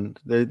one.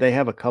 They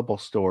have a couple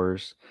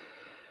stores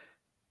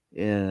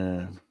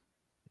in,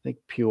 I think,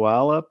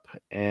 Puyallup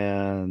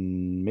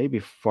and maybe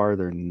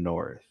farther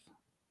north,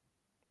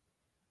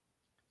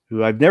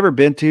 who I've never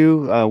been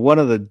to. One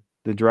of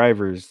the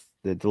drivers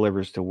that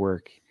delivers to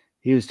work,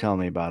 he was telling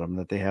me about them,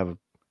 that they have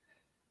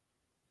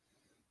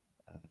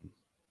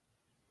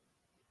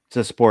it's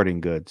a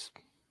sporting goods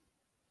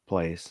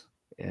place.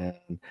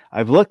 And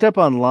I've looked up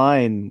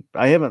online.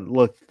 I haven't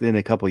looked in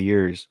a couple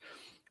years,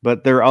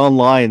 but their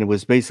online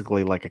was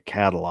basically like a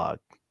catalog.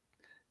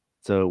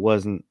 So it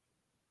wasn't,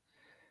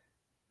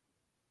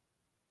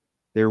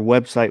 their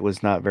website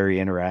was not very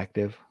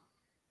interactive.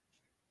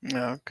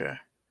 Okay.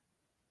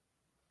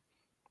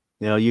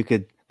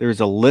 There's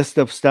a list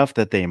of stuff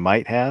that they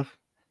might have,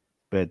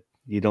 but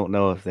you don't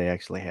know if they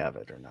actually have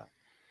it or not.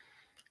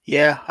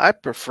 Yeah, I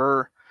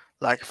prefer,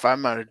 like, if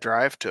I'm going to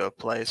drive to a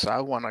place, I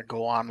want to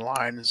go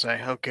online and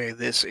say, okay,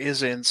 this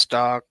is in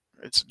stock.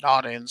 It's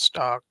not in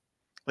stock.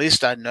 At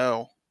least I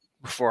know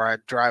before I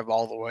drive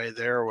all the way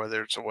there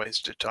whether it's a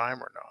waste of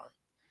time or not.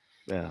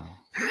 Yeah.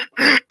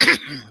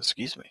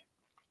 Excuse me.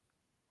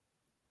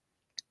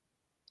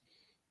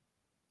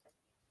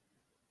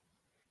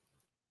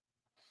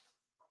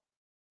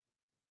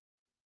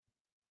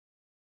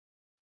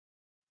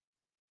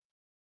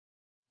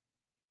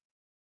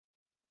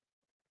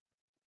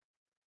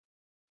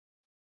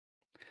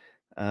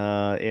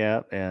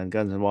 Yeah, and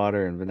Guns and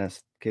Water and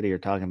Vanessa Kitty are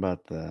talking about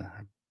I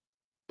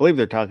believe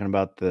they're talking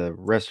about the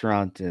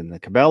restaurant in the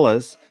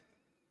Cabela's,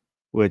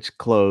 which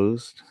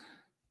closed.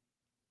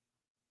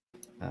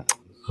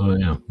 Oh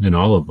yeah, in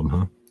all of them,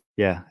 huh?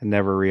 Yeah, it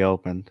never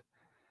reopened.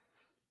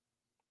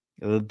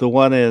 The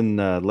one in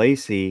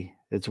Lacey,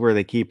 it's where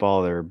they keep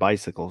all their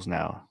bicycles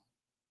now.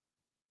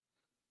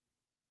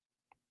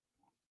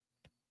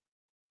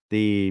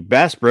 The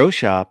Bass Pro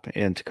Shop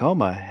in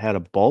Tacoma had a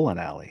bowling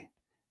alley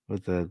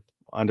with the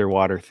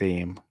underwater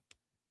theme.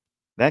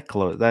 That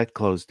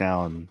closed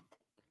down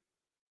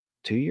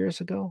 2 years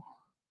ago.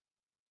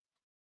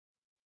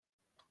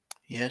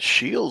 Yeah,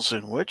 Shields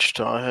in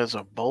Wichita has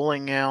a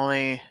bowling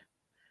alley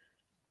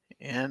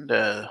and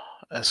a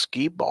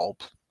skee ball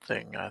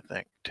thing, I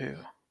think, too.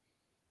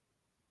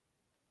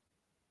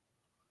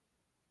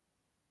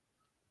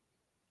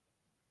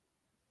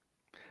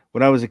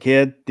 When I was a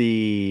kid,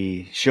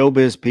 the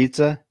Showbiz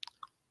Pizza,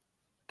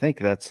 I think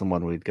that's the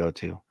one we'd go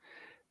to.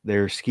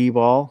 Their skee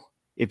ball,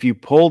 if you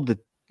pulled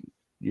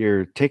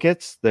your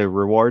tickets, the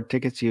reward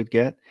tickets you'd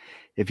get,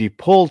 if you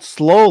pulled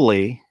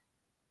slowly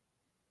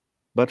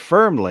but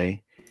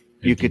firmly,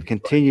 you could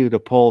continue to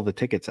pull the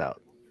tickets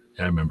out.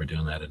 I remember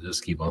doing that at a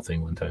skee ball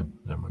thing one time.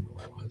 I don't remember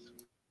what it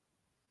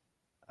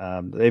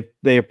was.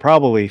 They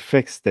probably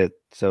fixed it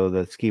so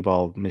the skee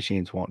ball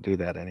machines won't do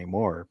that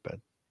anymore, but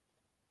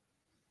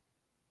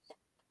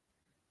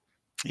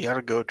you ought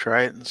to go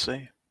try it and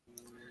see.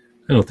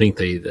 I don't think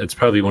that's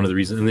probably one of the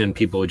reasons. And then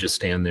people would just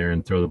stand there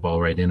and throw the ball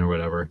right in or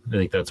whatever. I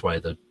think that's why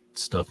the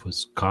stuff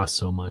cost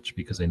so much,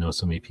 because they know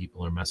so many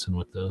people are messing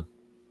with the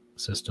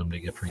system to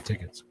get free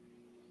tickets.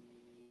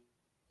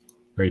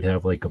 They'd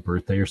have like a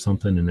birthday or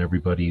something, and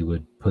everybody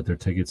would put their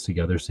tickets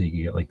together so you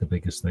could get like the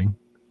biggest thing.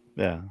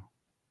 Yeah.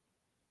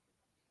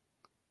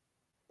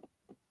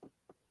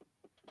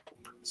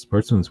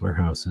 Sportsman's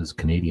Warehouse is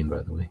Canadian,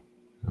 by the way.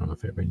 I don't know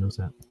if everybody knows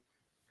that.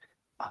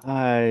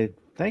 I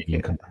think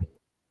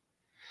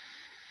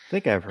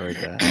think I've heard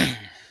that.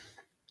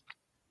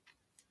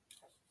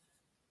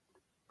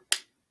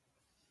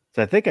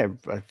 So I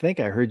think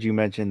I heard you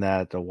mention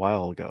that a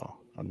while ago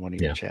on one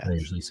of your chats. I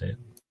usually say it.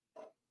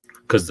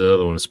 Because the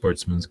other one,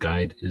 Sportsman's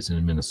Guide, is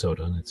in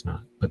Minnesota, and it's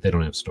not. But they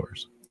don't have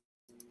stores.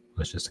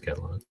 That's just a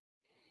catalog.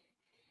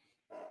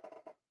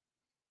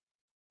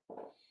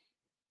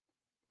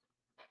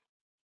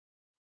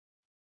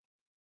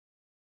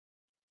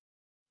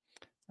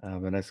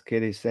 Vanessa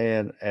Kitty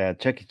saying at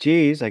Chuck E.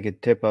 Cheese, I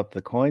could tip up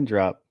the coin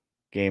drop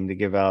game to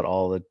give out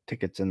all the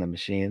tickets in the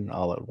machine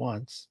all at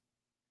once.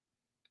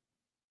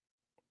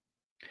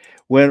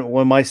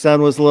 When my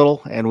son was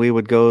little and we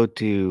would go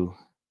to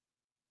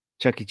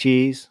Chuck E.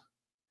 Cheese,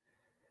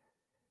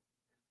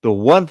 the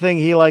one thing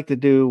he liked to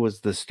do was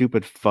the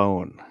stupid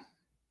phone.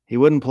 He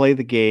wouldn't play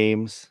the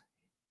games.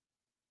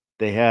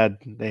 They had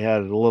a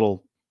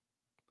little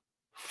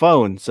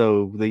phone,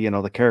 so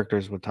the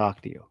characters would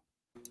talk to you.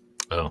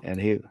 Oh.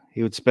 And he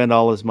would spend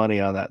all his money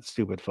on that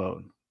stupid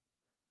phone.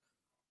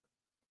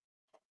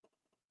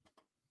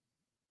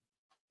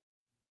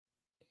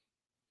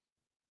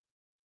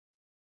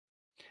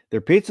 Their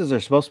pizzas are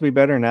supposed to be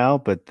better now,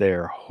 but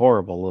they're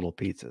horrible little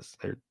pizzas.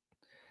 They're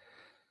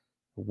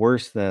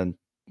worse than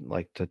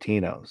like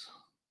Totino's.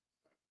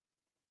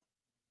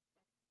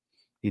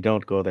 You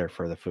don't go there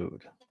for the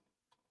food.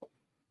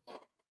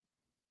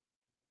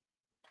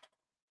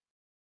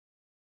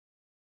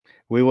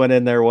 We went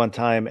in there one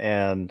time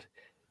and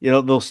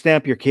they'll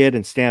stamp your kid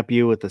and stamp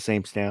you with the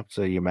same stamp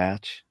so you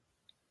match.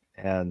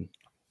 And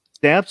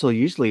stamps will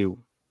usually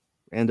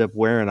end up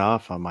wearing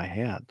off on my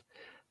hand.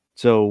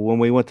 So when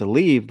we went to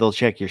leave, they'll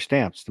check your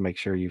stamps to make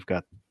sure you've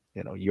got,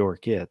 your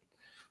kid.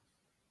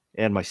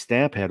 And my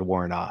stamp had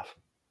worn off.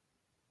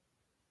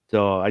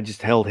 So I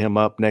just held him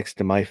up next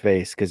to my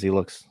face because he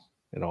looks,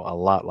 a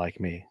lot like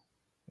me.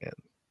 And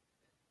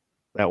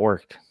that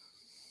worked.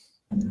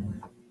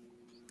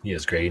 He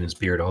has gray in his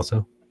beard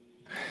also.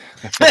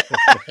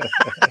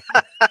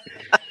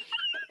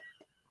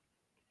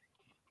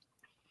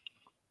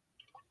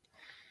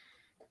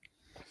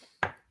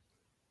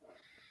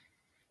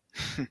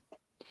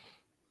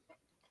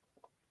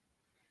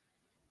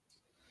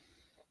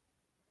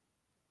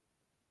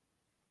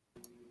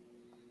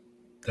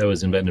 That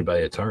was invented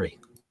by Atari.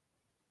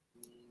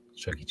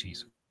 Chuck E.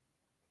 Cheese.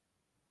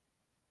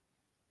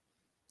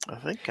 I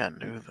think I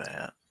knew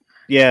that.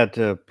 Yeah,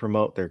 to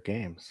promote their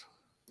games.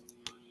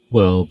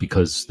 Well,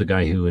 because the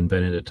guy who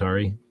invented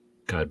Atari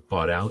got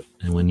bought out,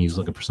 and when he's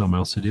looking for something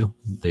else to do,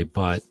 they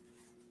bought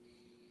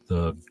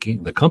the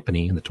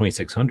company and the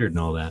 2600 and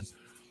all that,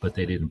 but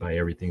they didn't buy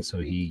everything. So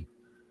he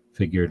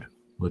figured,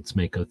 let's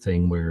make a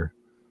thing where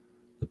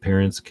the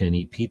parents can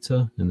eat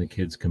pizza and the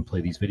kids can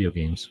play these video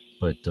games,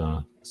 but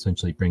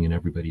essentially bringing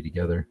everybody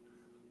together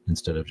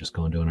instead of just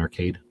going to an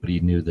arcade. But he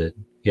knew that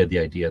he had the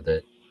idea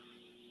that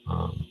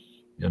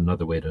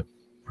another way to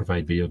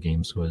provide video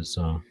games was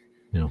an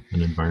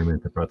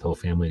environment that brought the whole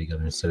family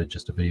together instead of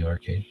just a video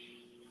arcade.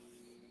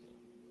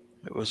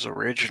 It was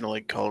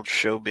originally called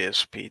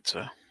Showbiz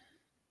Pizza.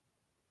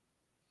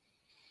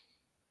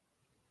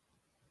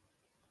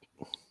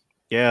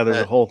 Yeah, there's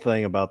a whole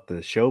thing about the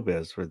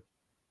Showbiz with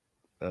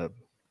I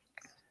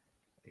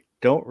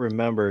don't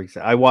remember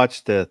I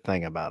watched the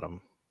thing about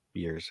them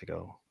years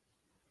ago,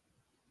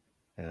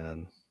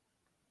 and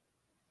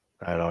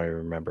I don't even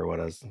remember what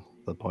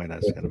the point I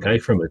was going to make. The guy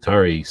from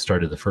Atari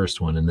started the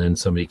first one, and then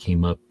somebody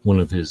came up, one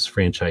of his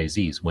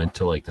franchisees went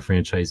to like the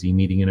franchisee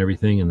meeting and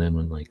everything, and then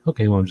went like,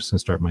 okay, well, I'm just going to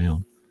start my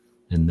own.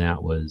 And that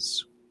it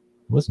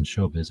wasn't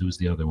Showbiz, it was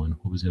the other one.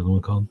 What was the other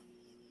one called?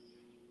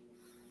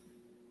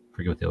 I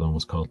forget what the other one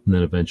was called. And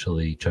then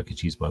eventually Chuck E.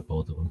 Cheese bought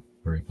both of them,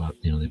 or they bought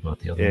the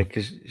other one. Yeah,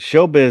 because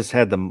Showbiz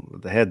had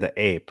the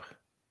ape,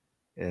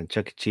 and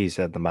Chuck E. Cheese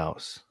had the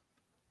mouse.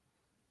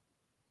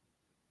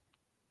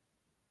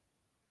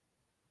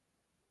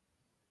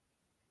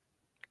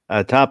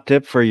 Top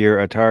tip for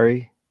your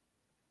Atari,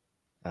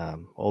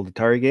 old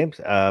Atari games,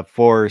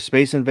 for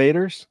Space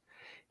Invaders.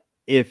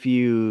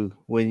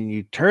 When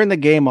you turn the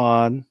game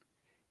on,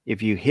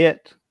 if you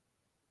hit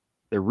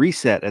the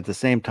reset at the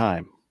same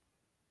time,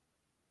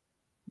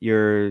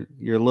 your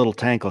little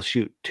tank will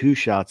shoot 2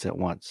 shots at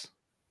once.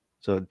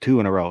 So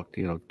 2 in a row,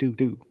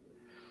 do.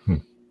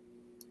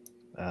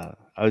 I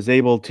was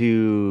able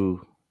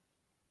to,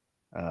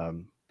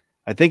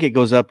 I think it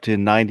goes up to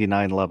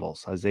 99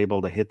 levels. I was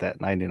able to hit that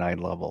 99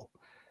 level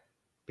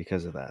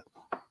because of that.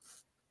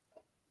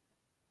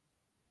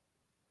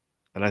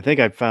 And I think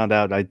I found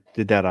out I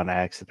did that on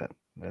accident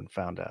and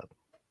found out.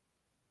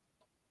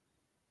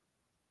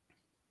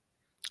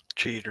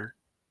 Cheater.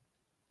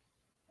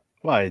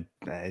 Well,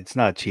 it's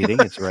not cheating.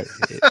 It's right.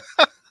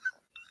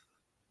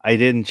 I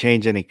didn't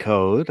change any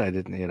code. I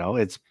didn't,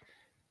 it's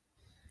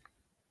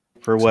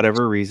for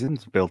whatever reason,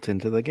 it's built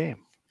into the game.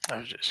 I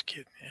was just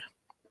kidding you.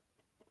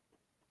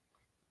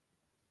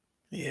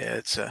 Yeah,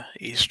 it's a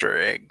Easter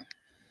egg.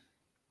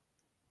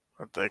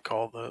 What they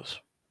call those.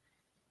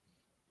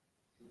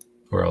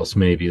 Or else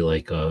maybe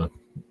like a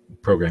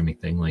programming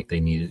thing, like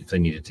if they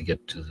needed to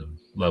get to the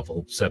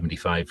level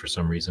 75 for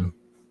some reason,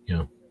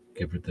 get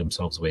give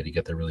themselves a way to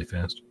get there really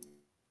fast.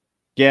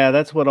 Yeah,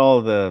 that's what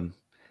all the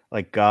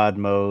like God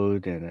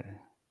mode and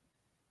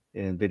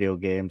in video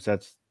games,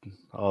 that's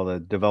all the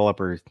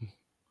developer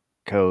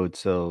code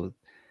so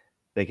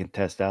they can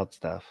test out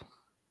stuff.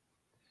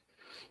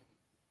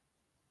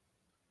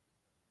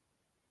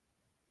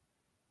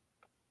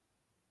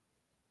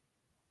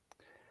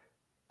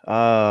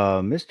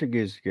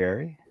 Mr.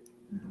 Gary.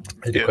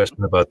 I had a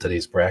question about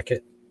today's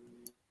bracket.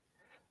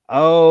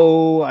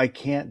 Oh, I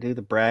can't do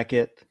the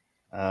bracket.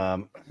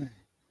 After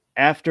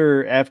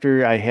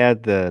I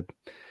had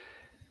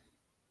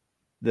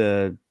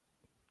the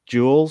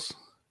jewels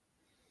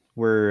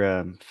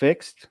were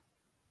fixed,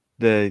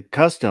 the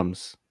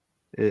customs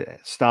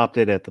stopped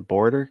it at the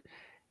border,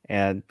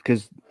 and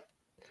because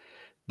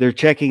they're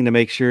checking to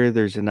make sure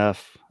there's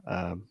enough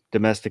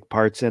domestic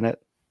parts in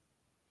it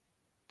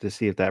to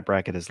see if that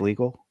bracket is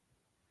legal.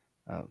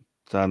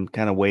 So I'm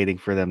kind of waiting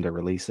for them to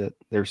release it.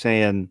 They're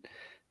saying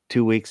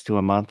 2 weeks to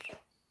a month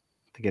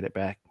to get it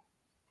back.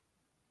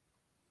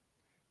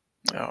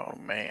 Oh,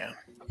 man.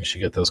 We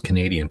should get those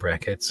Canadian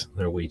brackets.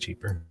 They're way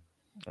cheaper.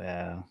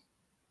 Yeah.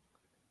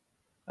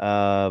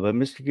 But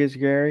Mr.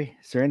 Gizgary,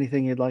 is there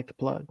anything you'd like to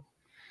plug?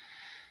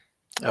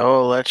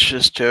 Oh, let's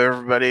just tell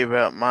everybody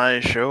about my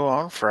show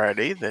on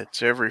Friday.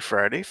 That's every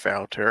Friday.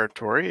 Foul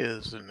Territory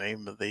is the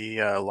name of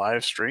the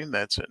live stream.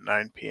 That's at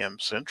 9 p.m.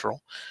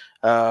 Central.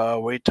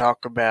 We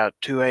talk about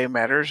 2A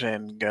matters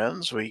and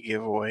guns. We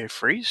give away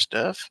free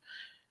stuff.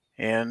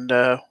 And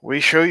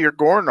we show your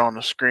Gorn on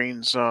the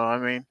screen. So, I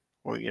mean,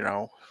 well, you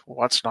know,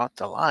 what's not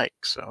to like?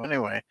 So,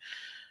 anyway,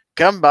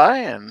 come by.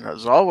 And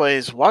as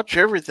always, watch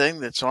everything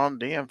that's on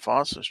DM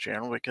Foss's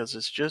channel because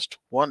it's just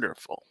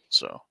wonderful.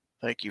 So,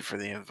 thank you for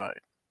the invite.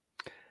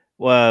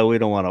 Well, we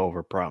don't want to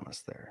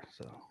overpromise there.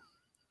 So,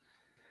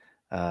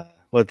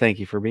 well, thank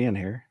you for being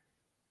here.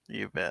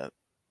 You bet.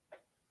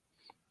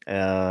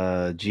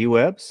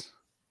 G-Webs.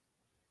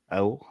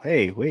 Oh,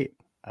 hey, wait.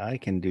 I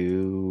can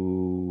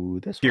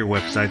do this.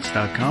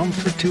 YourWebsites.com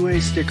for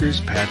 2A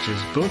stickers,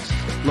 patches, books,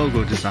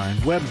 logo design,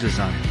 web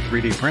design,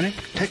 3D printing,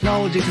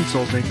 technology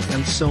consulting,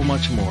 and so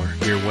much more.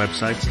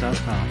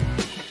 YourWebsites.com.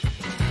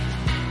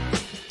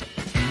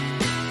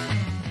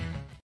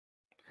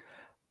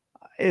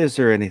 Is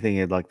there anything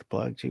you'd like to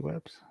plug,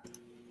 G-Webs?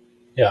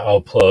 Yeah,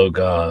 I'll plug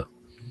for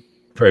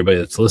everybody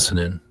that's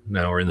listening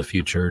now or in the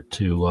future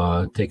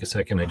to take a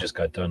second. I just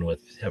got done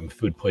with having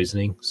food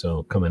poisoning,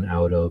 so coming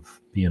out of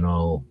being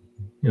all,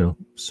 you know,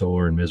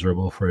 sore and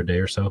miserable for a day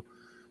or so.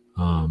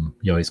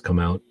 You always come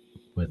out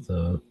with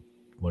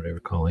whatever you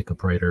call like a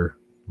brighter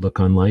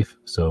look on life.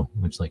 So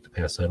I just like to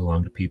pass that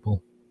along to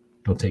people.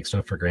 Don't take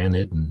stuff for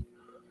granted and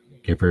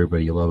give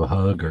everybody you love a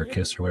hug or a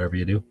kiss or whatever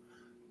you do,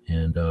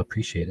 and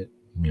appreciate it.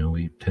 You know,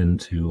 we tend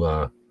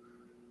to,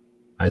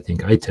 I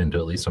think I tend to,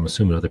 at least I'm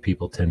assuming other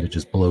people tend to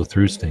just blow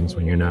through things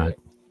when you're not,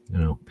 you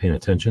know, paying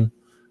attention.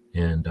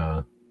 And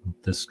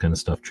this kind of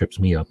stuff trips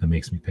me up and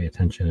makes me pay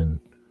attention and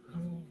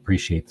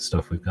appreciate the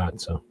stuff we've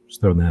got. So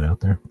just throwing that out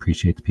there.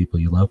 Appreciate the people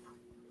you love.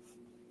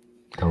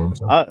 Tell them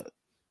so.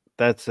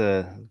 That's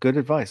good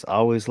advice.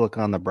 Always look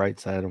on the bright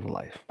side of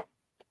life.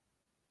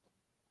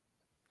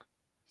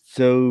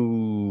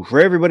 So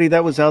for everybody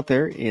that was out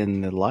there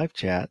in the live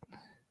chat,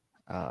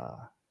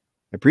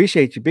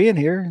 appreciate you being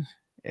here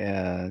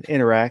and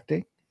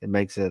interacting. It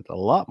makes it a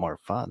lot more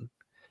fun.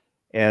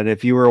 And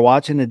if you were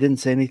watching and didn't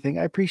say anything,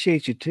 I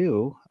appreciate you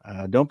too.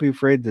 Don't be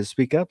afraid to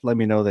speak up. Let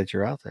me know that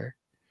you're out there.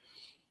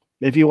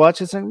 If you watch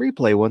this on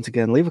replay, once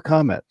again, leave a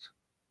comment.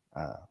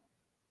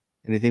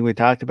 Anything we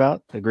talked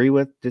about, agree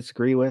with,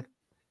 disagree with?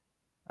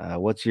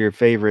 What's your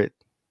favorite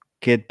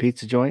kid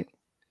pizza joint?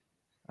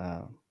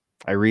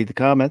 I read the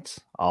comments,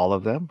 all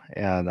of them,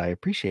 and I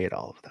appreciate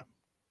all of them.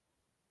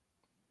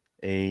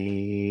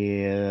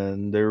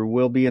 And there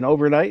will be an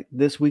overnight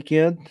this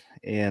weekend,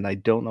 and I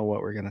don't know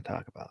what we're going to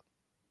talk about.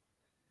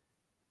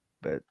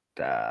 But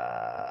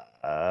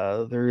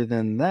other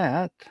than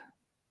that,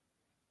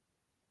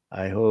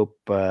 I hope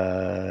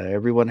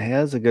everyone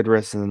has a good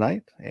rest of the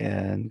night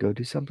and go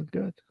do something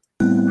good.